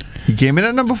he came in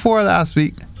at number 4 last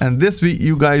week, and this week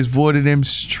you guys voted him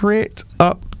straight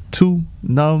up to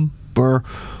number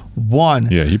 1.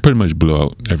 Yeah, he pretty much blew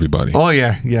out everybody. Oh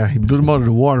yeah, he blew them out of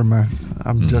the water, man.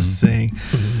 I'm just saying.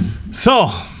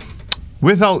 So,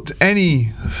 without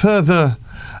any further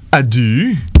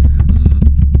ado,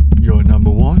 your number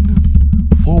 1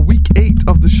 for week 8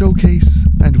 of the showcase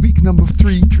and week number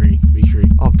 3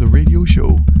 of the radio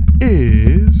show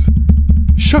is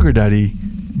Sugar Daddy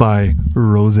by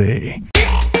Rose.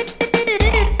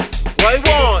 Why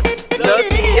want the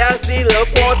TLC, the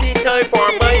quality time for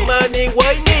my money?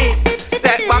 Why need?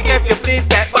 Step back if you please,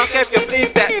 step back if you please,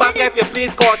 step back if you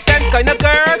please. Cause them kind of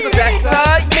girls is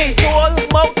excite me. So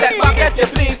almost step back if you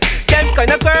please. Them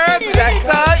kind of girls is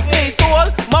excite me. So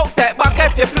almost step back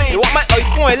if you please. You want my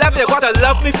iPhone 11, you gotta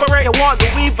love me for it. You want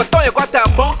Louis Vuitton, you gotta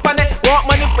bounce on it. Want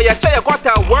money for your child, you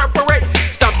gotta work for it.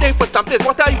 Something for something,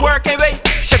 what are you working with?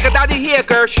 Sugar daddy here,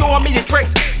 girl, show me the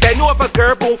tricks. Then over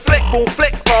girl, boom flick,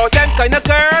 all them kind of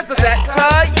girls is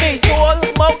excite me. So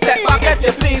almost step back if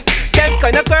you please. Them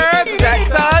kind of girls is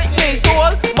excite me. So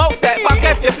almost step back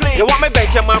if you please. You want my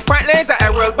Benjamin Franklin's and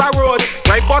Errol Barrows,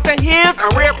 right button heels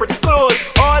and real pretty clothes.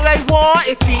 All I want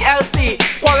is TLC,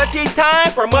 quality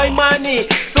time for my money.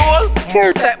 Soul,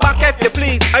 step back if you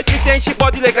please. I pretend she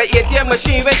body like an ATM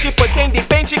machine. When she put in the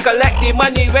bank, she collect the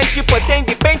money. When she put in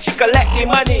the bank, she collect the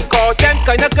money. Cause them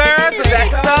kind of girls is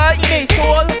excite me.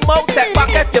 Soul, step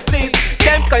back if you please.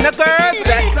 Them kind of girls is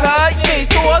excite me.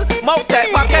 Soul,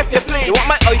 step back if you please. You want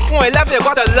my iPhone 11, you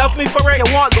gotta love me for it. You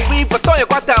want Louis Vuitton, you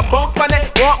gotta bounce on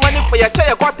it. Want money for your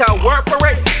child, you gotta work for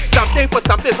it. Something for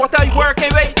something, what are you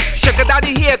working with? Sugar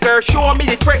daddy here, girl, show me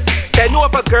the tricks. Then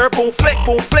over girl, boom flick,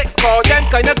 cause them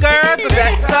kind of girls is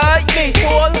excite me.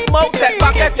 Soul, step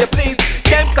back if you please.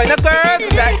 Them kind of girls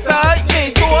is excite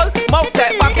me. Soul,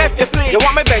 step back if you please. You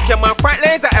want my Benjamin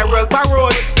Franklin's and Errol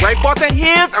Barrows, right button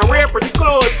heels and real pretty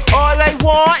clothes. All I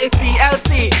want is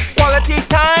TLC, quality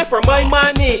time for my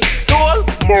money. Soul,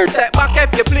 step back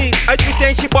if you please. I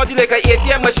pretend she body like an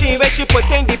ATM machine. When she put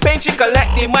in the bank, she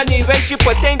collect the money. When she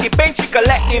put in the bank, she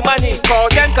collect the money.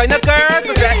 Cause them kind of girls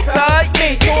is excite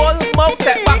me. Soul,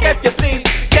 step back if you please.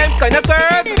 Them kind of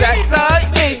girls is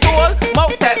excite me. Soul,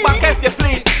 step back if you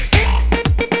please.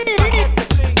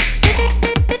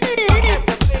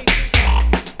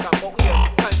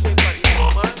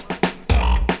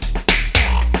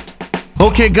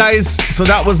 Okay, guys, so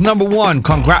that was number 1.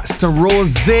 Congrats to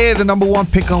Rose, the number 1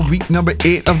 pick on week number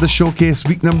 8 of the showcase,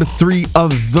 week number 3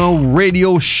 of the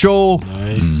radio show.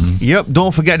 Nice. Yep,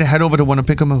 don't forget to head over to Wanna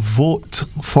Pick 'em and vote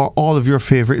for all of your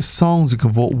favorite songs. You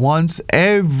can vote once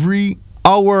every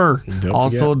hour.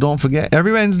 Don't forget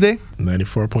every Wednesday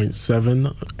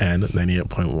 94.7 and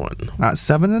 98.1 at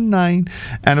 7 and 9,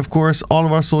 and of course all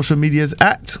of our social medias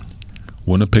at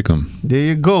Wanna Pick 'em. There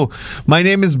you go. My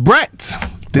name is Brett.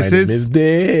 My name is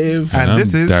Dave. And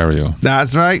this is Dario.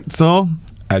 That's right. So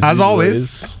as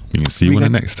always, we can see you the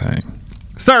next time.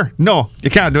 Sir, no, you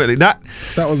can't do it like that.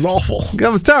 That was awful. That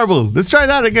was terrible. Let's try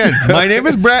that again. My name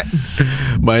is Brett.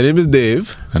 My name is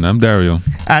Dave. And I'm Dario.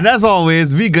 And as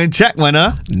always, we gonna check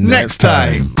winner next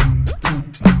time.